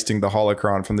was heisting the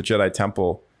holocron from the Jedi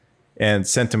Temple and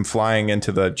sent him flying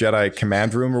into the Jedi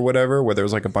command room or whatever, where there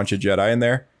was like a bunch of Jedi in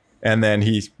there. And then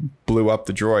he blew up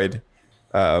the droid.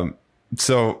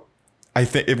 So I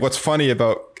think what's funny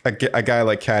about a guy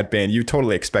like Cad Bane, you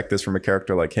totally expect this from a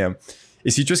character like him,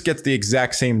 is he just gets the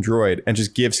exact same droid and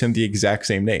just gives him the exact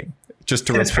same name just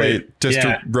to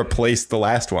replace the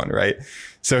last one, right?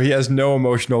 So he has no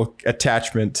emotional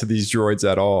attachment to these droids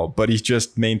at all, but he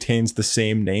just maintains the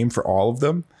same name for all of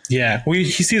them. Yeah, he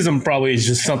sees them probably as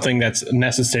just something that's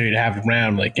necessary to have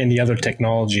around, like any other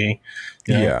technology.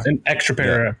 You know, an extra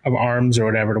pair of arms or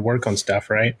whatever to work on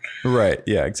stuff, right? Right.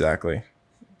 Yeah, exactly.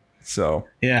 So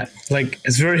yeah, like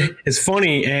it's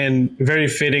funny and very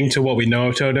fitting to what we know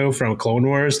of Todo from Clone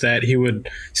Wars, that he would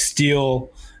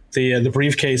steal the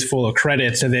briefcase full of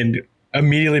credits and then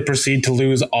immediately proceed to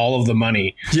lose all of the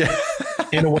money. Yeah.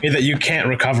 In a way that you can't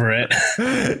recover it.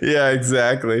 Yeah,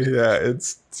 exactly. Yeah,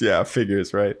 it's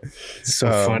figures, right? It's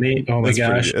so funny. Oh my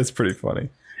gosh. It's pretty funny.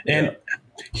 And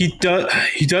he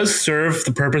does serve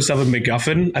the purpose of a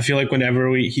MacGuffin. I feel like whenever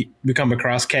we come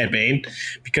across Cad Bane,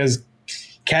 because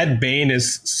Cad Bane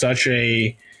is such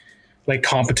a like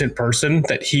competent person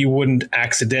that he wouldn't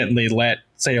accidentally let,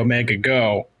 say, Omega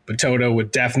go, but Todo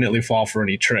would definitely fall for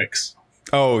any tricks.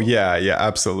 Oh yeah,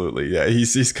 absolutely. Yeah,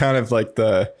 he's kind of like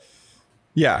the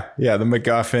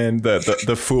MacGuffin,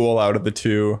 the fool out of the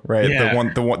two, right? Yeah.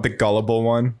 The gullible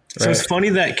one. Right? So it's funny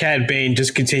that Cad Bane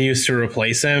just continues to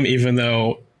replace him, even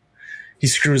though he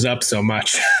screws up so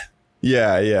much.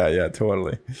 Yeah,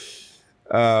 totally.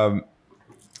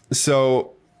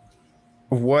 So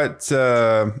what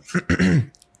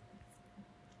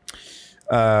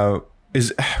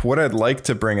is what I'd like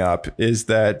to bring up is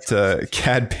that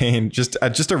Cad Bane, just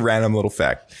a random little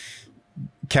fact.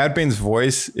 Cad Bane's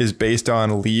voice is based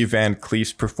on Lee Van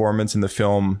Cleef's performance in the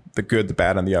film The Good, the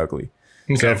Bad, and the Ugly.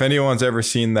 Okay. So if anyone's ever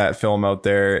seen that film out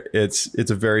there, it's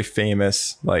a very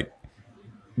famous like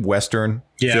Western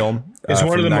film. It's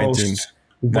one of the most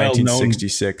well-known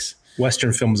 1966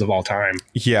 Western films of all time.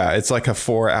 Yeah, it's like a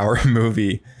 4-hour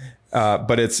movie.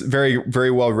 But it's very,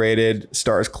 very well rated.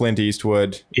 Stars Clint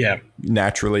Eastwood,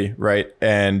 naturally, right?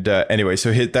 And anyway,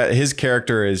 so his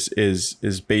character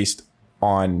is based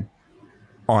on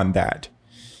that,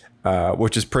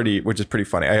 which is pretty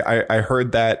funny. I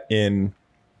heard that in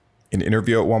an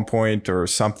interview at one point or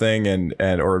something, and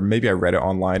or maybe I read it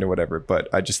online or whatever. But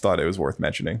I just thought it was worth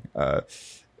mentioning.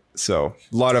 So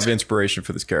a lot of inspiration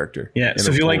for this character. Yeah. So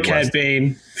if you like Cad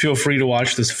Bane, feel free to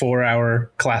watch this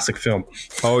 4-hour classic film.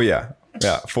 Oh yeah.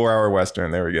 Yeah. 4-hour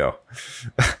Western. There we go.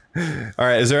 All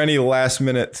right. Is there any last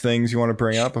minute things you want to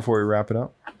bring up before we wrap it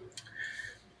up?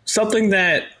 Something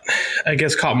that I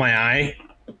guess caught my eye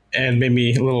and made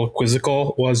me a little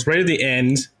quizzical was right at the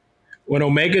end when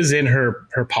Omega's in her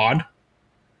pod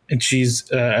and she's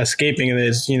escaping and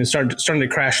is starting to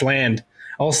crash land.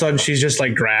 All of a sudden, she's just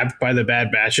like grabbed by the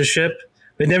Bad Batch's ship.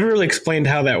 They never really explained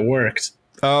how that worked.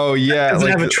 Oh yeah, Does it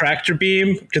like have a tractor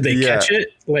beam? Did they catch it?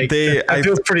 Like, I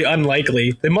feel pretty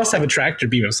unlikely. They must have a tractor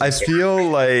beam of some I sort. feel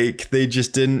like they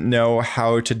just didn't know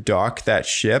how to dock that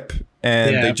ship,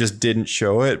 and they just didn't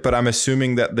show it. But I'm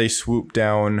assuming that they swooped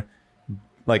down,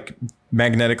 like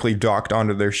magnetically docked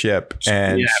onto their ship,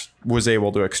 and was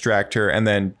able to extract her, and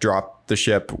then drop the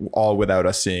ship all without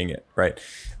us seeing it. Right.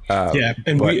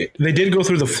 They did go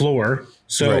through the floor,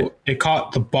 so it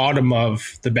caught the bottom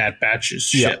of the Bad Batch's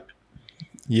ship.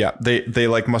 Yeah, they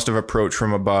like must have approached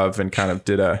from above and kind of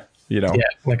did a,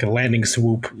 like a landing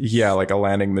swoop. Yeah, like a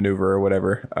landing maneuver or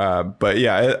whatever. But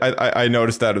yeah, I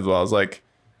noticed that as well. I was like,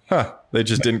 they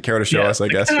just didn't care to show us, I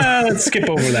guess. Let's skip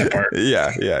over that part.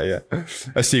 Yeah.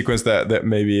 A sequence that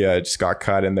maybe just got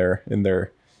cut in their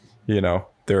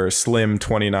their slim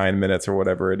 29 minutes or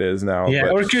whatever it is now. Yeah,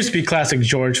 or it could just be classic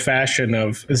George fashion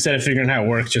of, instead of figuring out how it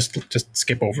works, just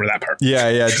skip over that part.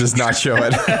 Yeah, just not show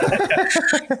it.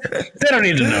 They don't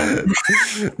need to know.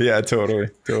 Yeah, totally.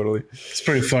 It's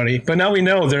pretty funny. But now we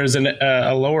know there's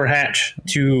a lower hatch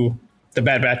to the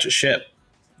Bad Batch's ship.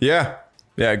 Yeah,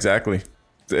 exactly.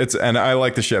 And I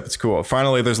like the ship. It's cool.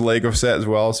 Finally, there's a Lego set as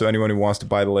well. So anyone who wants to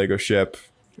buy the Lego ship,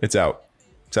 it's out.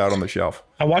 It's out on the shelf.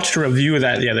 I watched a review of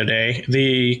that the other day.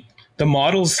 The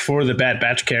models for the Bad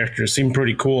Batch characters seem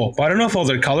pretty cool, but I don't know if all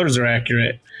their colors are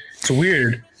accurate. It's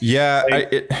weird. Yeah,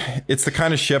 it's the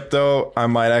kind of ship, though, I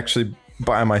might actually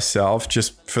buy myself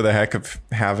just for the heck of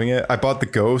having it. I bought the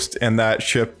Ghost, and that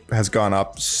ship has gone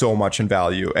up so much in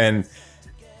value. And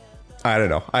I don't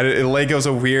know. Lego's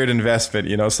a weird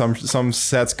investment. Some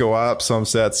sets go up, some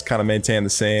sets kind of maintain the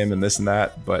same, and this and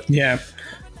that. But yeah.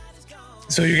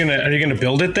 So are you gonna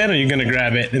build it then, or are you gonna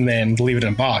grab it and then leave it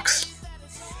in a box?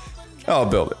 I'll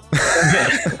build it.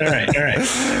 Okay. All right.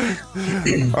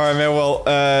 All right, man. Well,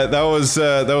 that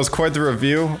was quite the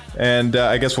review, and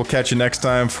I guess we'll catch you next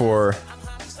time for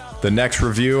the next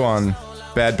review on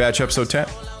Bad Batch episode 10.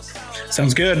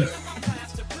 Sounds good.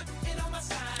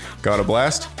 Got a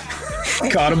blast.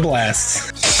 Got a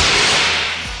blast.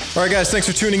 All right, guys. Thanks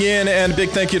for tuning in, and a big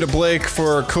thank you to Blake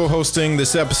for co-hosting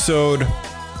this episode.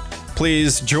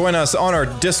 Please join us on our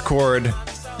Discord.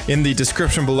 In the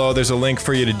description below, there's a link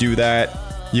for you to do that.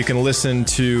 You can listen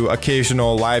to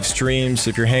occasional live streams.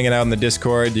 If you're hanging out in the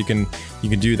Discord, you can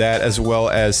do that, as well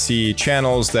as see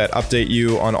channels that update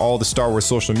you on all the Star Wars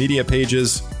social media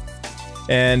pages.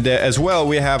 And as well,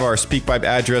 we have our SpeakPipe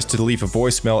address to leave a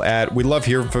voicemail at. We love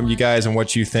hearing from you guys and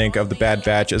what you think of the Bad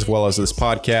Batch as well as this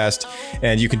podcast.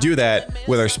 And you can do that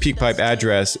with our SpeakPipe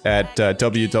address at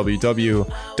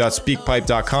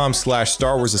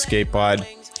www.speakpipe.com/Star Wars Escape Pod.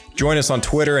 Join us on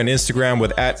Twitter and Instagram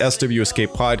with @SW Escape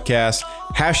Podcast,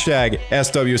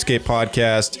 #SW Escape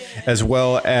Podcast, as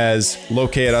well as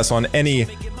locate us on any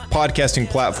podcasting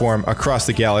platform across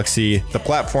the galaxy, the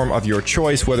platform of your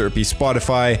choice, whether it be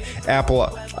Spotify, Apple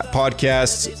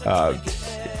Podcasts,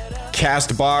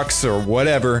 Castbox, or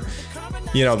whatever.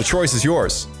 The choice is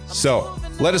yours. So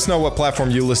let us know what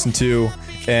platform you listen to,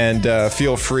 and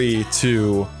feel free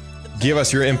to give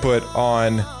us your input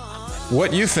on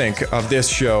what you think of this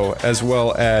show as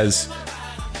well as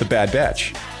the Bad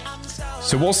Batch.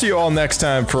 So we'll see you all next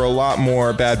time for a lot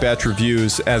more Bad Batch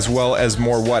reviews, as well as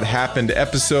more What Happened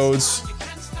episodes.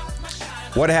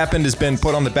 What Happened has been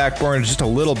put on the back burner just a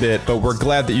little bit, but we're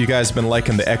glad that you guys have been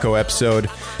liking the Echo episode.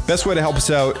 Best way to help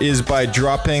us out is by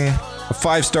dropping a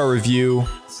 5-star review.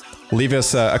 Leave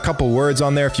us a couple words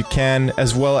on there if you can,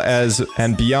 as well as,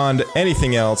 and beyond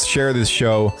anything else, share this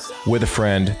show with a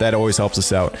friend. That always helps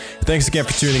us out. Thanks again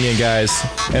for tuning in, guys,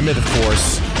 and may the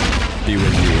Force be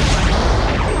with you.